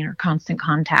ActiveCampaign or Constant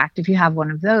Contact, if you have one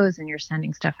of those and you're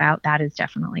sending stuff out, that is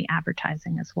definitely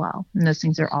advertising as well. And those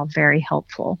things are all very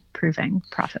helpful proving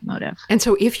profit motive. And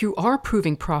so if you are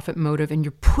proving profit motive and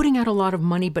you're putting out a lot of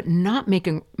money but not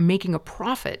making a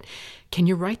profit, can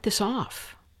you write this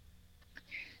off?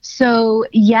 So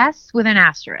yes, with an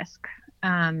asterisk.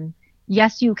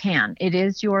 Yes, you can. It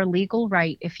is your legal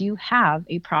right, if you have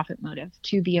a profit motive,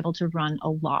 to be able to run a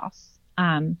loss.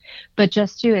 But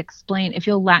just to explain, if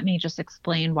you'll let me just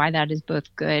explain why that is both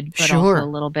good, but also a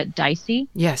little bit dicey.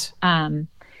 Yes.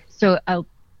 So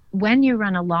when you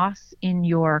run a loss in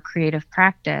your creative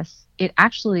practice, it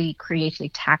actually creates a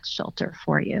tax shelter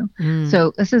for you.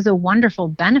 So this is a wonderful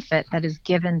benefit that is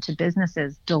given to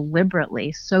businesses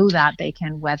deliberately so that they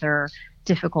can weather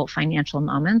difficult financial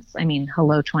moments. I mean,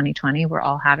 hello, 2020, we're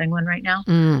all having one right now.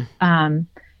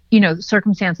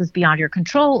 Circumstances beyond your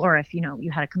control, or if,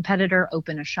 you had a competitor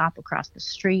open a shop across the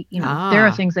street, there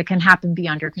are things that can happen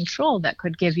beyond your control that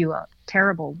could give you a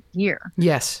terrible year.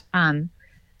 Yes.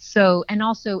 So, and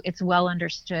also it's well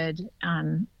understood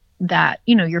that,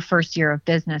 your first year of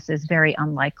business is very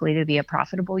unlikely to be a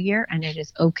profitable year, and it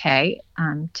is okay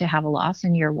to have a loss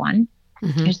in year one.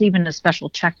 Mm-hmm. There's even a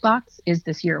special checkbox. Is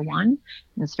this year one?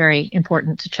 And it's very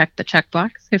important to check the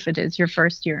checkbox if it is your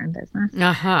first year in business,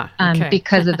 okay.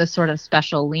 Because of the sort of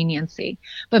special leniency.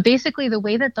 But basically, the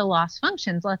way that the loss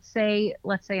functions, let's say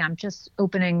I'm just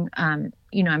opening, I'm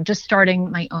just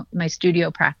starting my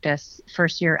studio practice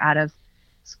first year out of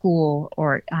school,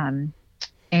 or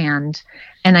and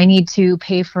I need to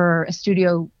pay for a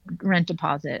studio rent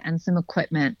deposit and some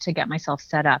equipment to get myself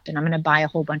set up, and I'm going to buy a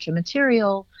whole bunch of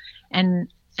material. And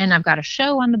I've got a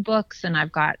show on the books, and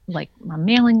I've got like a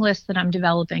mailing list that I'm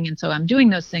developing. And so I'm doing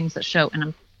those things that show, and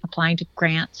I'm applying to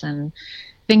grants and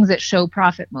things that show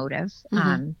profit motive.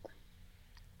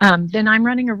 Mm-hmm. Then I'm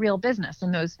running a real business,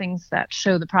 and those things that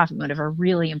show the profit motive are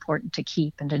really important to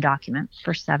keep and to document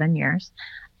for 7 years.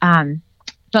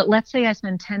 But let's say I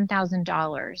spend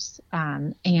 $10,000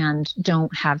 and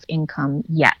don't have income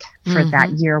yet for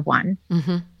that year one.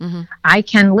 Mm-hmm. Mm-hmm. I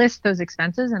can list those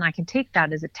expenses, and I can take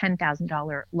that as a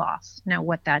 $10,000 loss. Now,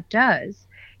 what that does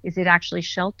is it actually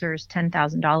shelters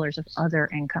 $10,000 of other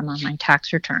income on my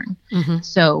tax return. Mm-hmm.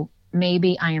 So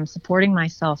maybe I am supporting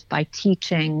myself by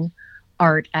teaching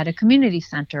art at a community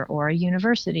center or a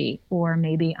university, or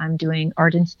maybe I'm doing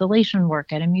art installation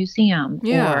work at a museum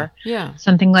or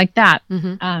something like that.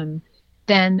 Mm-hmm.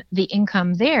 Then the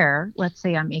income there, let's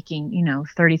say I'm making,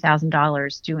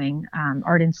 $30,000 doing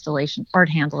art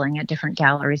handling at different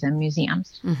galleries and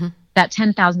museums. Mm-hmm. That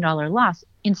 $10,000 loss,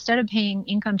 instead of paying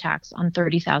income tax on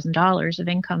 $30,000 of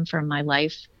income from my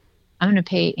life, I'm going to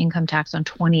pay income tax on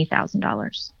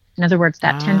 $20,000. In other words,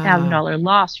 that $10,000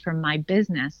 loss from my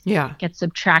business gets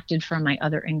subtracted from my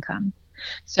other income.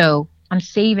 So I'm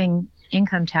saving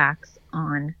income tax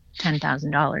on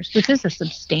 $10,000, which is a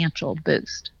substantial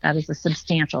boost. That is a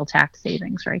substantial tax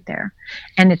savings right there.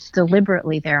 And it's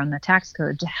deliberately there on the tax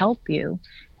code to help you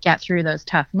get through those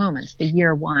tough moments. The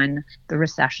year one, the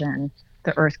recession,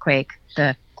 the earthquake,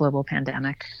 the global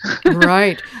pandemic.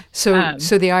 Right. So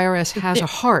so the IRS has a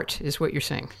heart, is what you're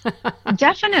saying.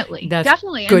 Definitely. That's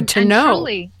definitely. good to know.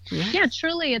 Truly,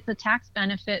 truly it's a tax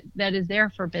benefit that is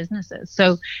there for businesses.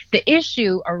 So the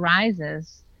issue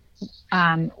arises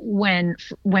when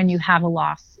you have a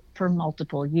loss for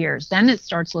multiple years. Then it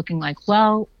starts looking like,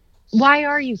 well, why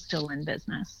are you still in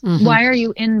business? Mm-hmm. Why are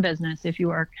you in business if you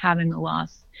are having a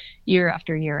loss year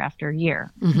after year after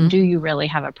year? Mm-hmm. Do you really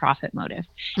have a profit motive?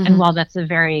 Mm-hmm. And while that's a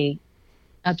very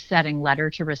upsetting letter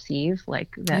to receive, like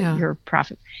that your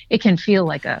profit, it can feel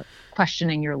like a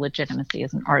questioning your legitimacy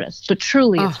as an artist. But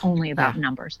truly, it's only about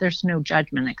numbers. There's no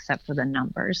judgment except for the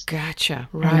numbers. Gotcha.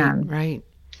 Right, right.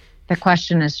 The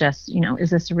question is just, is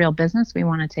this a real business? We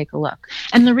want to take a look.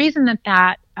 And the reason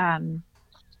that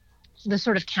the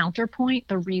sort of counterpoint,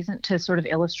 the reason to sort of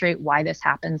illustrate why this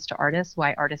happens to artists,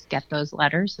 why artists get those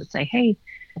letters that say, hey,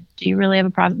 do you really have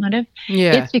a profit motive?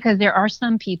 Yeah. It's because there are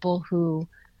some people who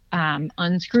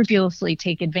unscrupulously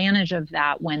take advantage of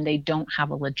that when they don't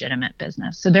have a legitimate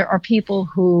business. So there are people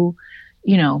who,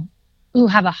 who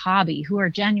have a hobby, who are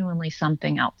genuinely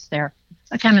something else. They're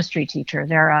a chemistry teacher.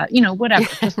 They're a, whatever,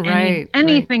 just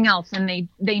anything else. And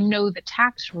they know the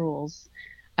tax rules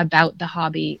about the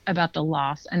hobby, about the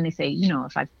loss. And they say,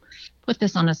 if I put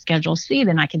this on a Schedule C,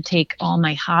 then I can take all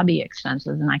my hobby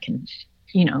expenses and I can,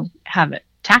 have it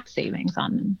tax savings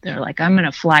on them. They're like, I'm going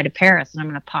to fly to Paris and I'm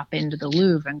going to pop into the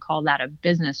Louvre and call that a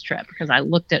business trip because I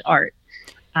looked at art.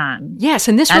 Yes,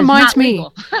 and this reminds me.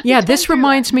 This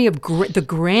reminds me of the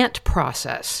grant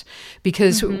process,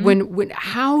 because when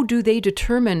how do they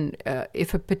determine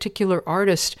if a particular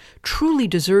artist truly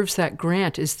deserves that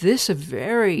grant? Is this a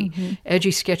very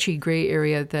edgy, sketchy gray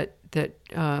area that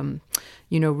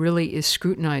really is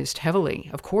scrutinized heavily?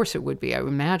 Of course, it would be. I would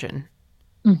imagine.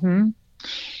 Mm-hmm.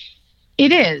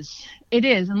 It is.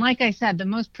 And like I said, the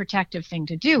most protective thing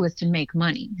to do is to make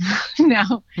money.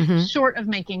 Now, short of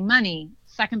making money,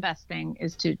 second best thing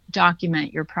is to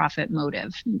document your profit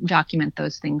motive, document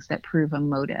those things that prove a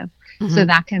motive. So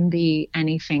that can be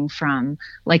anything from,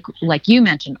 like you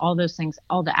mentioned, all those things,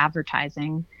 all the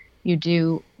advertising you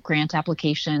do, grant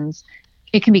applications.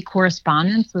 It can be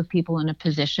correspondence with people in a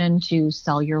position to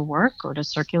sell your work or to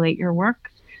circulate your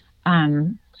work.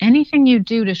 Anything you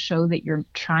do to show that you're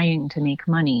trying to make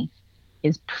money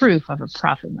is proof of a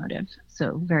profit motive.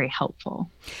 So very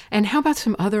helpful. And how about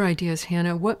some other ideas,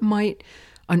 Hannah? What might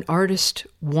an artist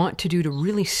want to do to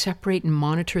really separate and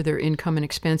monitor their income and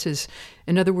expenses?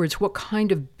 In other words, what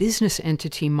kind of business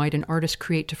entity might an artist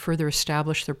create to further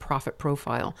establish their profit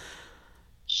profile?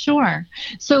 Sure.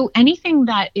 So anything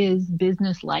that is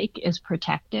business-like is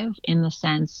protective in the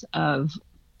sense of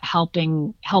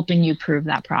helping you prove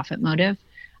that profit motive.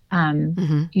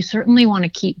 You certainly want to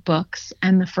keep books.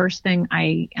 And the first thing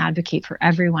I advocate for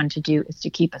everyone to do is to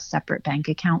keep a separate bank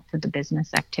account for the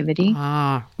business activity.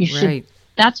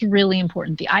 That's really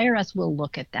important. The IRS will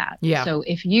look at that. Yeah. So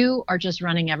if you are just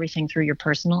running everything through your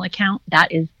personal account,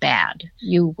 that is bad.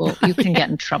 You can get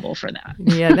in trouble for that.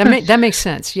 Yeah, that makes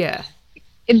sense. Yeah.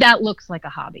 That looks like a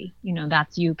hobby.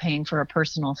 That's you paying for a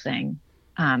personal thing.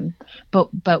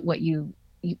 But what you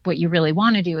really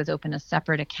want to do is open a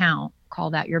separate account, call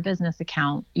that your business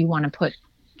account. You want to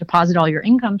deposit all your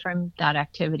income from that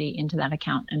activity into that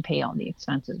account and pay all the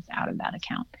expenses out of that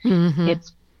account.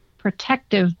 It's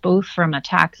protective both from a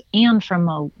tax and from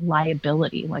a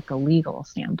liability, like a legal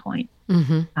standpoint.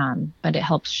 But it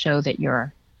helps show that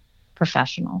you're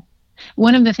professional.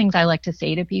 One of the things I like to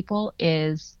say to people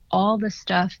is all the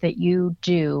stuff that you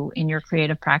do in your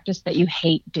creative practice that you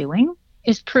hate doing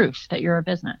is proof that you're a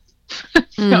business.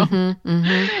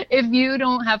 If you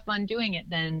don't have fun doing it,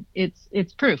 then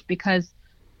it's proof, because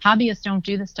hobbyists don't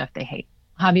do the stuff they hate.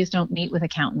 Hobbyists don't meet with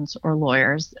accountants or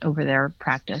lawyers over their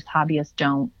practice. Hobbyists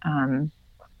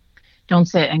don't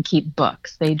sit and keep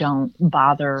books. They don't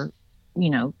bother,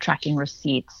 tracking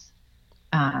receipts.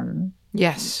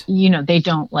 Yes. They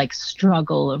don't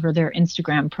struggle over their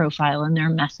Instagram profile and their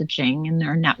messaging and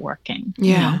their networking.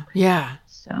 Yeah. Yeah.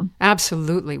 So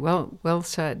absolutely. Well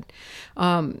said.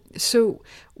 So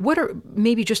what are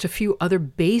maybe just a few other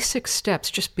basic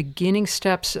steps, just beginning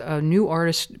steps, a new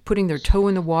artist putting their toe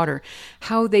in the water,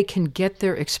 how they can get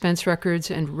their expense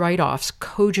records and write-offs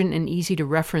cogent and easy to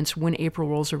reference when April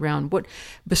rolls around? What,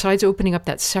 besides opening up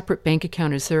that separate bank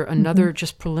account, is there another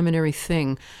just preliminary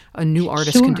thing a new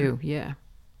artist can do? Yeah.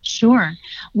 Sure.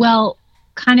 Well,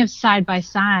 kind of side by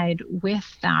side with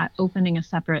that, opening a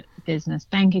separate business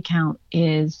bank account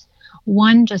is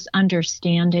one, just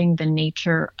understanding the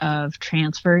nature of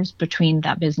transfers between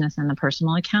that business and the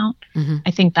personal account.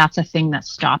 I think that's a thing that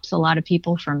stops a lot of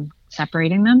people from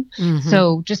separating them.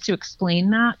 So just to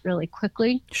explain that really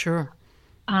quickly. Sure.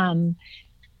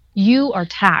 you are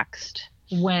taxed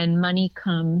when money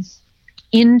comes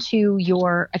into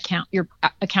your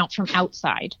account from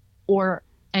outside,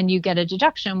 and you get a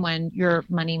deduction when your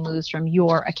money moves from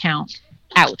your account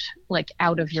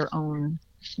out of your own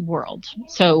world.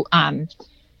 So,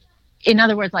 in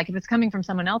other words, like if it's coming from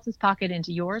someone else's pocket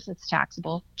into yours, it's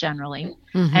taxable generally.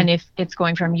 Mm-hmm. And if it's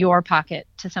going from your pocket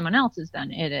to someone else's,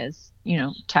 then it is,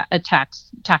 a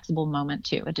taxable moment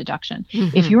too, a deduction.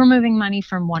 Mm-hmm. If you're moving money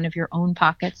from one of your own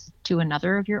pockets to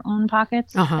another of your own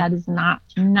pockets, that is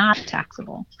not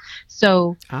taxable.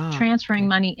 So transferring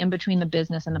money in between the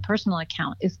business and the personal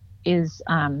account is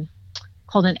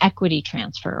called an equity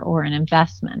transfer or an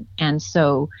investment. And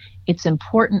so it's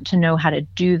important to know how to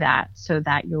do that so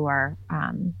that you are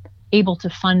able to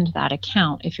fund that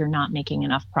account if you're not making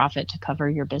enough profit to cover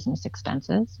your business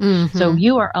expenses. Mm-hmm. So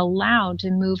you are allowed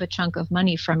to move a chunk of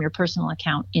money from your personal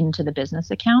account into the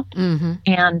business account. Mm-hmm.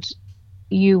 And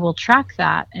you will track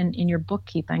that. And in your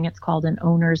bookkeeping, it's called an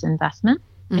owner's investment.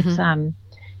 Mm-hmm.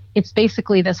 It's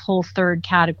basically this whole third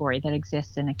category that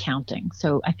exists in accounting.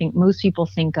 So I think most people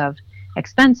think of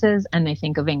expenses and they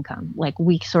think of income. Like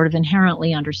we sort of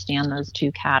inherently understand those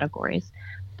two categories.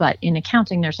 But in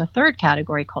accounting, there's a third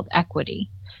category called equity.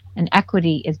 And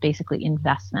equity is basically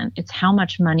investment. It's how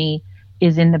much money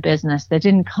is in the business that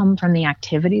didn't come from the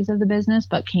activities of the business,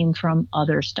 but came from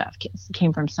other stuff,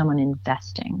 came from someone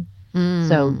investing.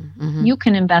 So you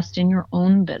can invest in your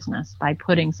own business by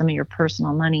putting some of your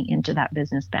personal money into that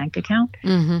business bank account.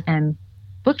 Mm-hmm. And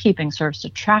bookkeeping serves to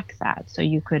track that, so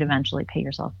you could eventually pay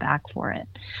yourself back for it.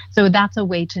 So that's a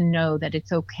way to know that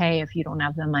it's okay if you don't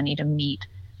have the money to meet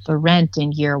the rent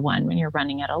in year one when you're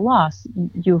running at a loss.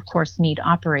 You, of course, need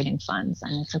operating funds,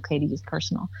 and it's okay to use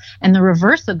personal. And the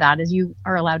reverse of that is you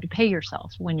are allowed to pay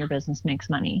yourself when your business makes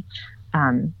money.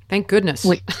 Thank goodness.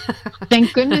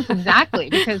 Thank goodness, exactly,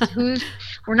 because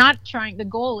the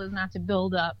goal is not to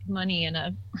build up money in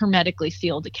a hermetically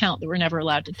sealed account that we're never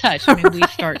allowed to touch. I mean, we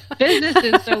start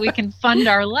businesses so we can fund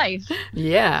our life.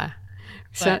 Yeah.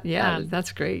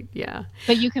 That's great. Yeah.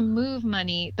 But you can move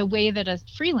money the way that a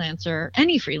freelancer,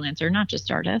 any freelancer, not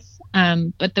just artists,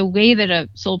 but the way that a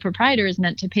sole proprietor is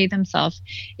meant to pay themselves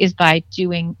is by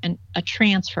doing a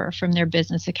transfer from their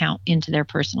business account into their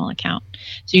personal account.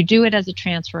 So you do it as a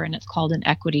transfer, and it's called an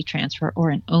equity transfer or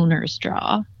an owner's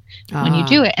draw when you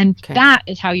do it. And that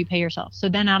is how you pay yourself. So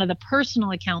then out of the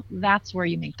personal account, that's where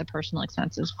you make the personal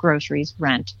expenses, groceries,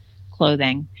 rent,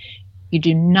 clothing. You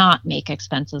do not make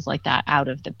expenses like that out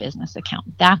of the business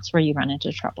account. That's where you run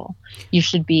into trouble. You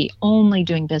should be only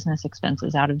doing business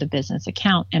expenses out of the business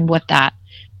account. And what that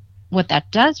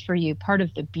does for you, part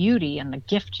of the beauty and the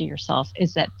gift to yourself,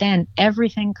 is that then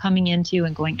everything coming into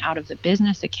and going out of the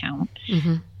business account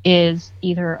is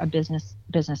either a business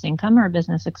income or a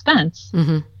business expense.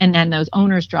 Mm-hmm. And then those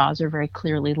owner's draws are very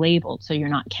clearly labeled, so you're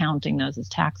not counting those as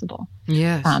taxable.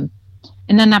 Yes.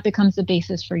 And then that becomes the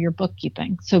basis for your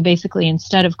bookkeeping. So basically,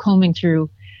 instead of combing through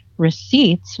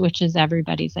receipts, which is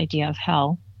everybody's idea of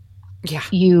hell,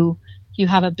 you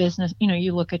have a business,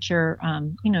 you look at your,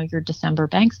 your December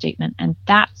bank statement, and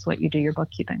that's what you do your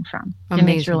bookkeeping from. Amazing.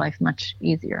 It makes your life much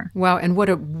easier. Wow. And what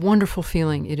a wonderful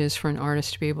feeling it is for an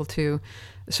artist to be able to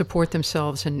support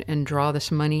themselves and draw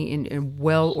this money in a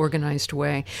well-organized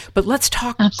way. But let's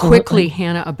talk quickly,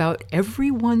 Hannah, about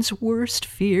everyone's worst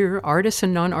fear, artists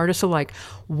and non-artists alike.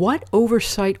 What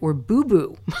oversight or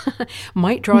boo-boo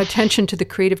might draw attention to the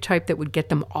creative type that would get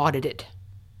them audited?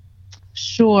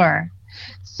 Sure.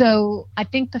 So I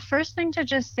think the first thing to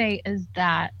just say is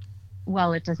that,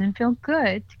 well, it doesn't feel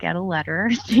good to get a letter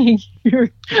saying you're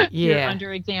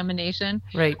under examination.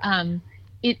 Right.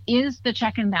 It is the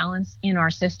check and balance in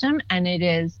our system, and it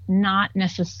is not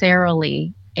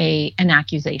necessarily an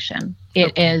accusation.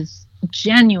 It is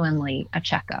genuinely a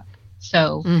checkup.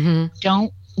 So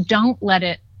don't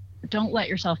let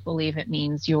yourself believe it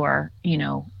means you're,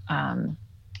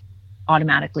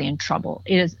 automatically in trouble.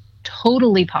 It is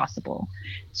totally possible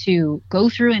to go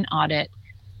through an audit,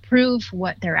 prove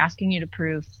what they're asking you to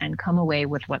prove, and come away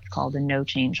with what's called a no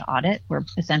change audit, where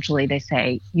essentially they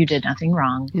say you did nothing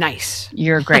wrong. Nice.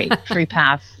 You're great. Free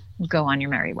pass. Go on your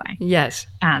merry way. Yes.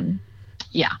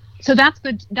 Yeah. So that's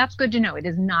good. That's good to know. It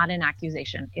is not an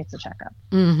accusation. It's a checkup.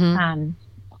 Mm-hmm.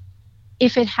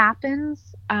 If it happens,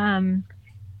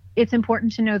 it's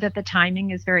important to know that the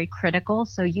timing is very critical.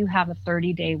 So you have a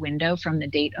 30-day window from the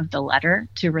date of the letter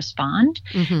to respond.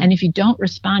 Mm-hmm. And if you don't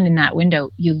respond in that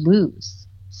window, you lose.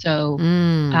 So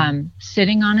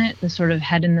sitting on it, the sort of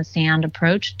head in the sand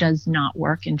approach, does not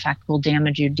work. In fact, will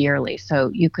damage you dearly.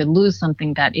 So you could lose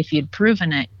something that if you'd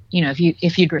proven it,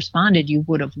 if you'd responded, you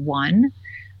would have won.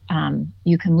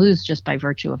 you can lose just by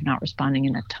virtue of not responding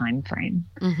in a time frame.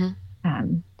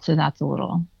 So that's a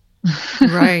little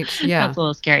right. Yeah, that's a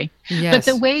little scary. Yes. But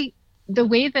the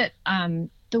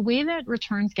way that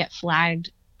returns get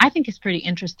flagged, I think, is pretty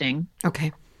interesting.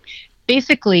 Okay.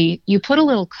 Basically, you put a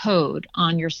little code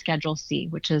on your Schedule C,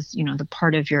 which is, the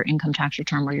part of your income tax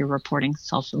return where you're reporting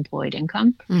self-employed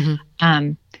income.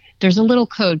 There's a little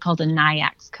code called a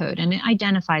NIAX code, and it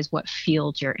identifies what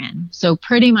field you're in. So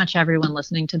pretty much everyone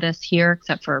listening to this here,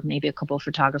 except for maybe a couple of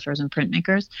photographers and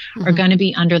printmakers, are going to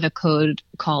be under the code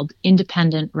called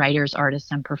Independent Writers,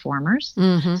 Artists, and Performers.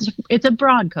 It's a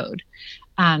broad code,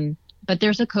 but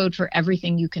there's a code for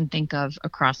everything you can think of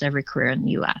across every career in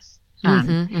the U.S.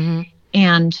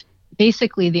 And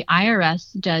basically, the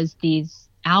IRS does these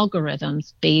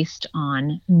algorithms based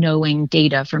on knowing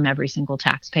data from every single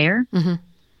taxpayer,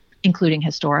 including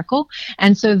historical.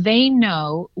 And so they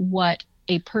know what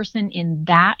a person in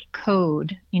that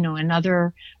code,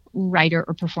 another writer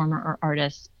or performer or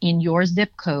artist in your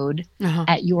zip code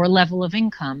at your level of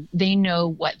income, they know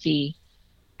what the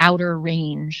outer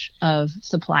range of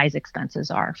supplies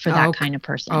expenses are for that kind of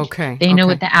person. Okay. They know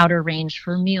what the outer range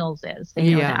for meals is.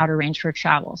 They know what the outer range for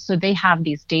travel. So they have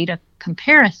these data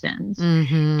comparisons.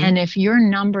 And if your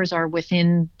numbers are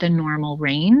within the normal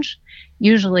range,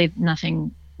 usually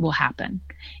nothing will happen.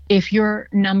 If your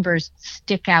numbers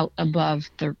stick out above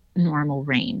the normal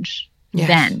range,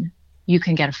 then you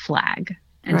can get a flag.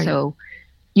 And so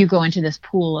you go into this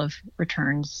pool of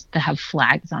returns that have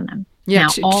flags on them. Now,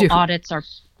 all audits are...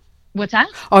 What's that?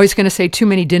 I was going to say too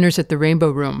many dinners at the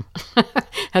Rainbow Room.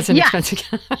 That's an expensive...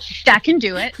 That can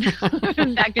do it.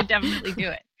 That could definitely do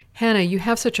it. Hannah, you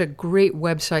have such a great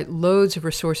website, loads of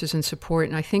resources and support.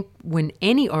 And I think when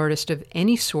any artist of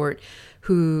any sort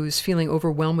who's feeling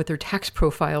overwhelmed with their tax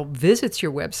profile visits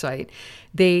your website,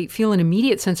 they feel an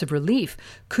immediate sense of relief.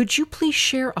 Could you please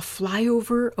share a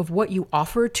flyover of what you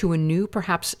offer to a new,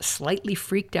 perhaps slightly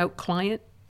freaked out client?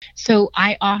 So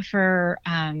I offer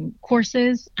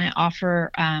courses. I offer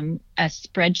a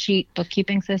spreadsheet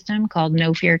bookkeeping system called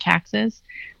No Fear Taxes.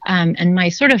 And my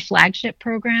sort of flagship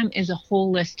program is a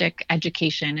holistic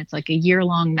education. It's like a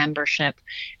year-long membership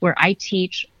where I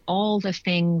teach all the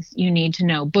things you need to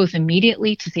know, both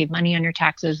immediately to save money on your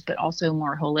taxes, but also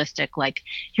more holistic, like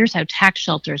here's how tax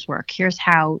shelters work. Here's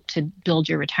how to build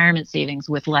your retirement savings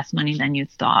with less money than you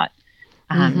thought,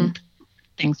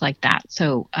 things like that.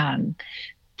 So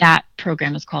that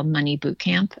program is called Money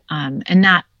Bootcamp. And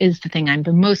that is the thing I'm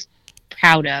the most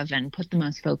proud of and put the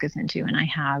most focus into. And I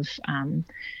have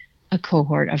a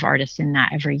cohort of artists in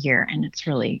that every year. And it's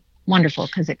really wonderful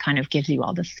because it kind of gives you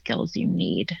all the skills you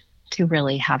need to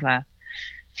really have a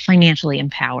financially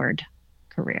empowered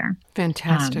career.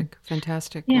 Fantastic.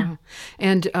 Fantastic. Yeah. Wow.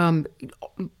 And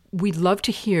we'd love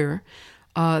to hear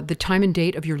the time and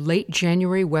date of your late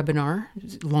January webinar,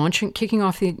 kicking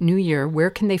off the new year. Where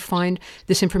can they find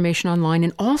this information online?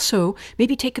 And also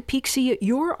maybe take a peek-see at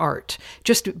your art,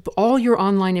 just all your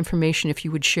online information, if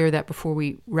you would share that before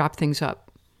we wrap things up.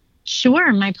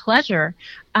 Sure, my pleasure.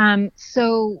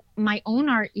 So my own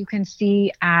art you can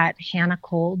see at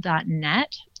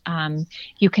hannahcole.net.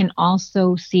 You can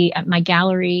also see at my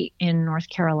gallery in North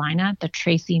Carolina, the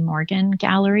Tracy Morgan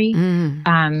Gallery.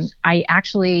 The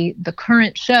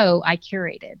current show I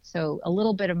curated. So a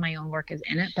little bit of my own work is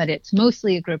in it, but it's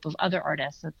mostly a group of other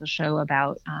artists. It's a show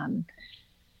about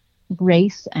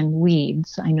race and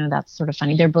weeds. I know that's sort of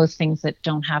funny. They're both things that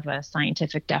don't have a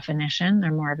scientific definition.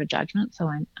 They're more of a judgment. So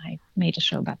I made a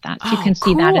show about that. So you can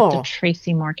see that at the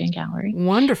Tracy Morgan Gallery.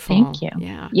 Wonderful. Thank you.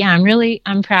 Yeah,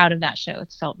 I'm proud of that show.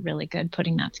 It's felt really good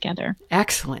putting that together.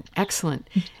 Excellent.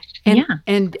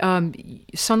 And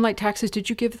Sunlight Taxes, did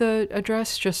you give the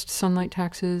address? Just Sunlight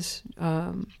Taxes?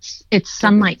 It's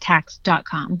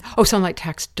sunlighttax.com. Oh,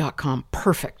 sunlighttax.com.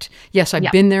 Perfect. Yes, I've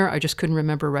been there. I just couldn't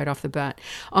remember right off the bat.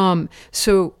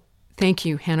 So thank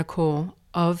you, Hannah Cole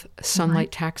of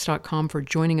sunlighttax.com for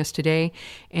joining us today.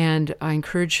 And I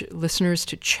encourage listeners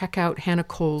to check out Hannah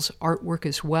Cole's artwork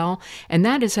as well. And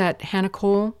that is at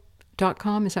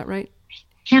hannahcole.com. Is that right?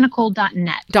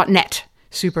 hannahcole.net. .net.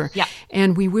 Super. Yeah.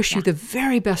 And we wish you the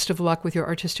very best of luck with your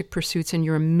artistic pursuits and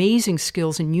your amazing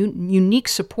skills and unique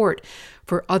support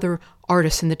for other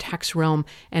artists in the tax realm.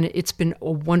 And it's been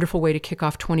a wonderful way to kick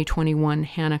off 2021.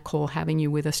 Hannah Cole, having you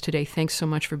with us today. Thanks so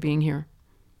much for being here.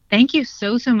 Thank you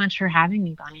so much for having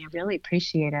me, Bonnie. I really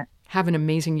appreciate it. Have an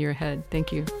amazing year ahead.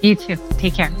 Thank you. You too.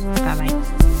 Take care. Bye-bye.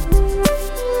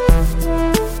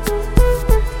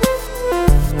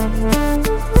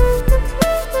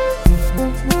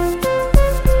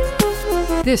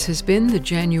 This has been the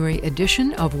January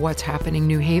edition of What's Happening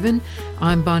New Haven.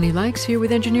 I'm Bonnie Likes here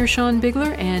with engineer Sean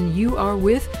Bigler, and you are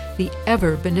with the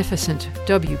ever-beneficent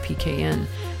WPKN.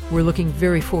 We're looking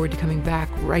very forward to coming back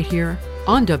right here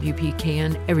on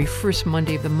WPKN every first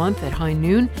Monday of the month at high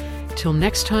noon. Till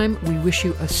next time, we wish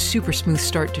you a super smooth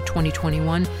start to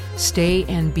 2021. Stay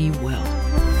and be well.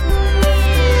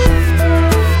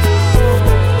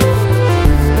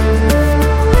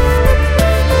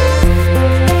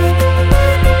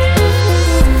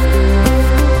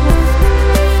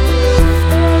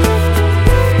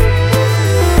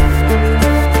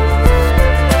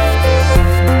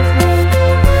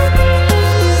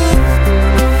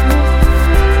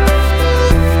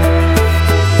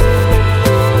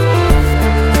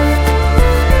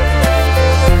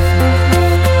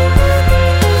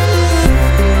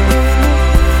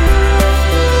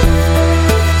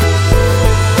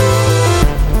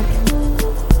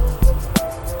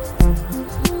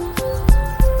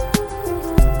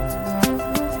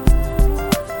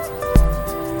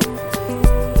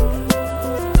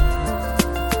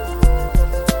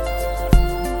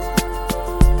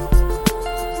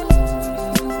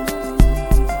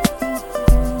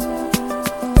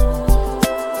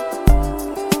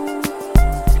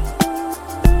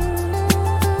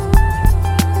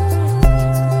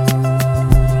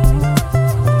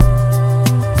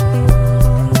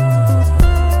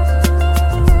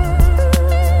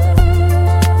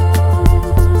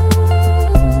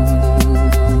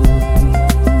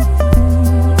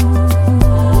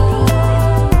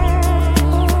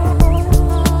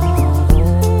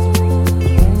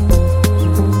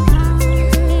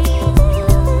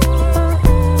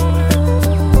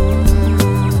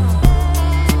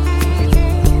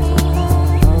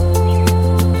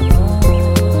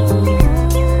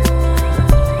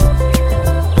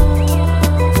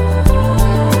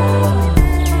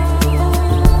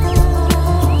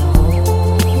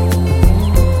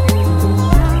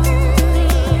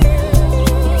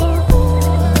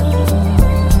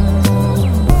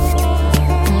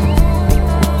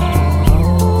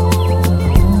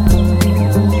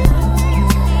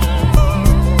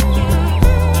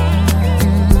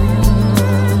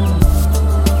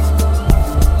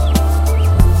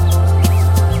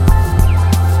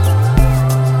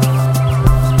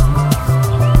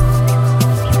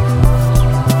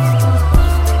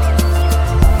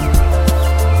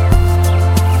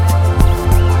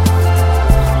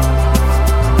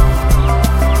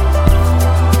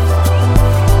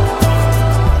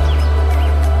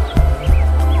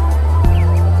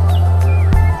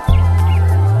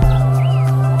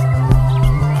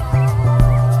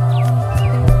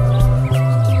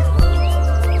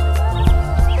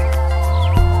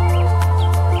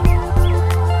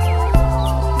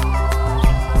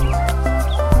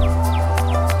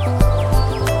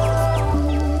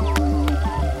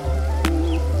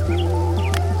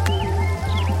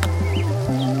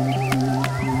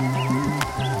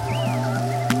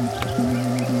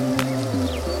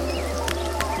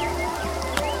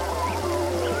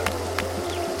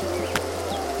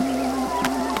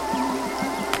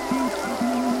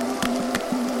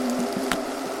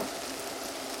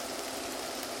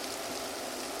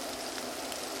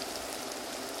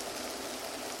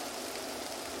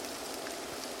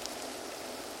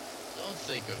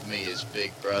 Think of me as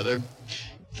Big Brother.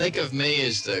 Think of me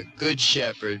as the Good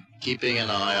Shepherd keeping an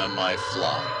eye on my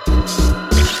flock.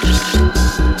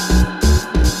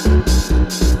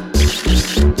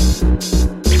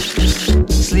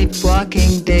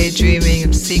 Sleepwalking, daydreaming,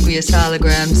 obsequious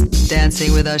holograms,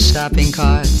 dancing with our shopping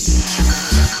carts.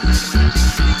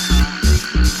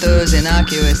 Those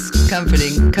innocuous,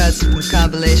 comforting cuts from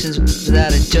compilations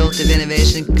without a jolt of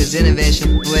innovation, cause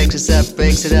innovation wakes us up,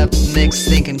 breaks it up, makes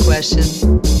think and question.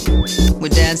 We're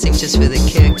dancing just for the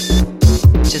kick,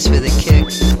 just for the kick.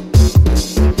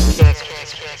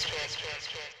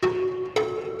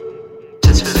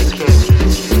 Just for the kick.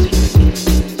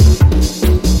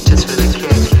 Just for the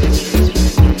kick.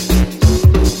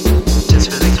 Just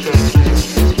for the kick.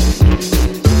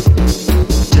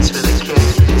 Just for the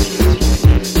kick.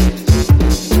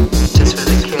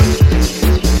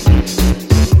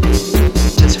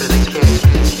 Just for the kick. Just for the kick.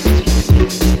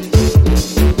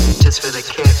 Just for the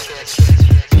kick.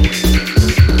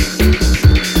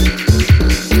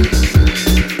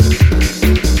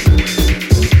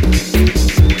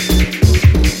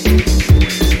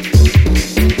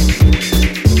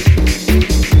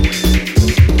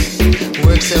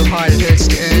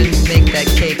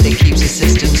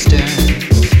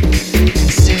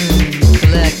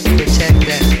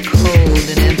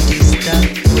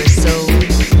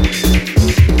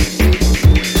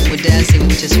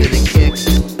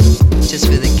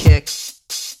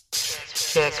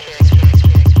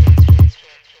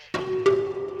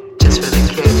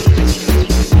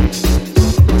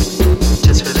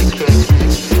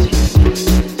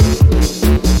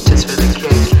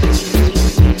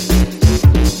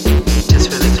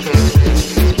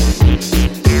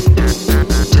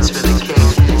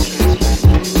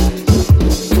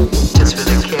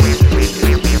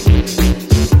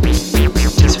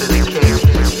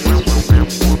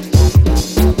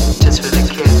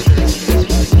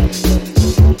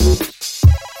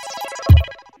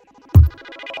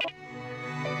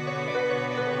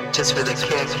 just for the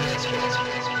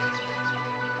kick.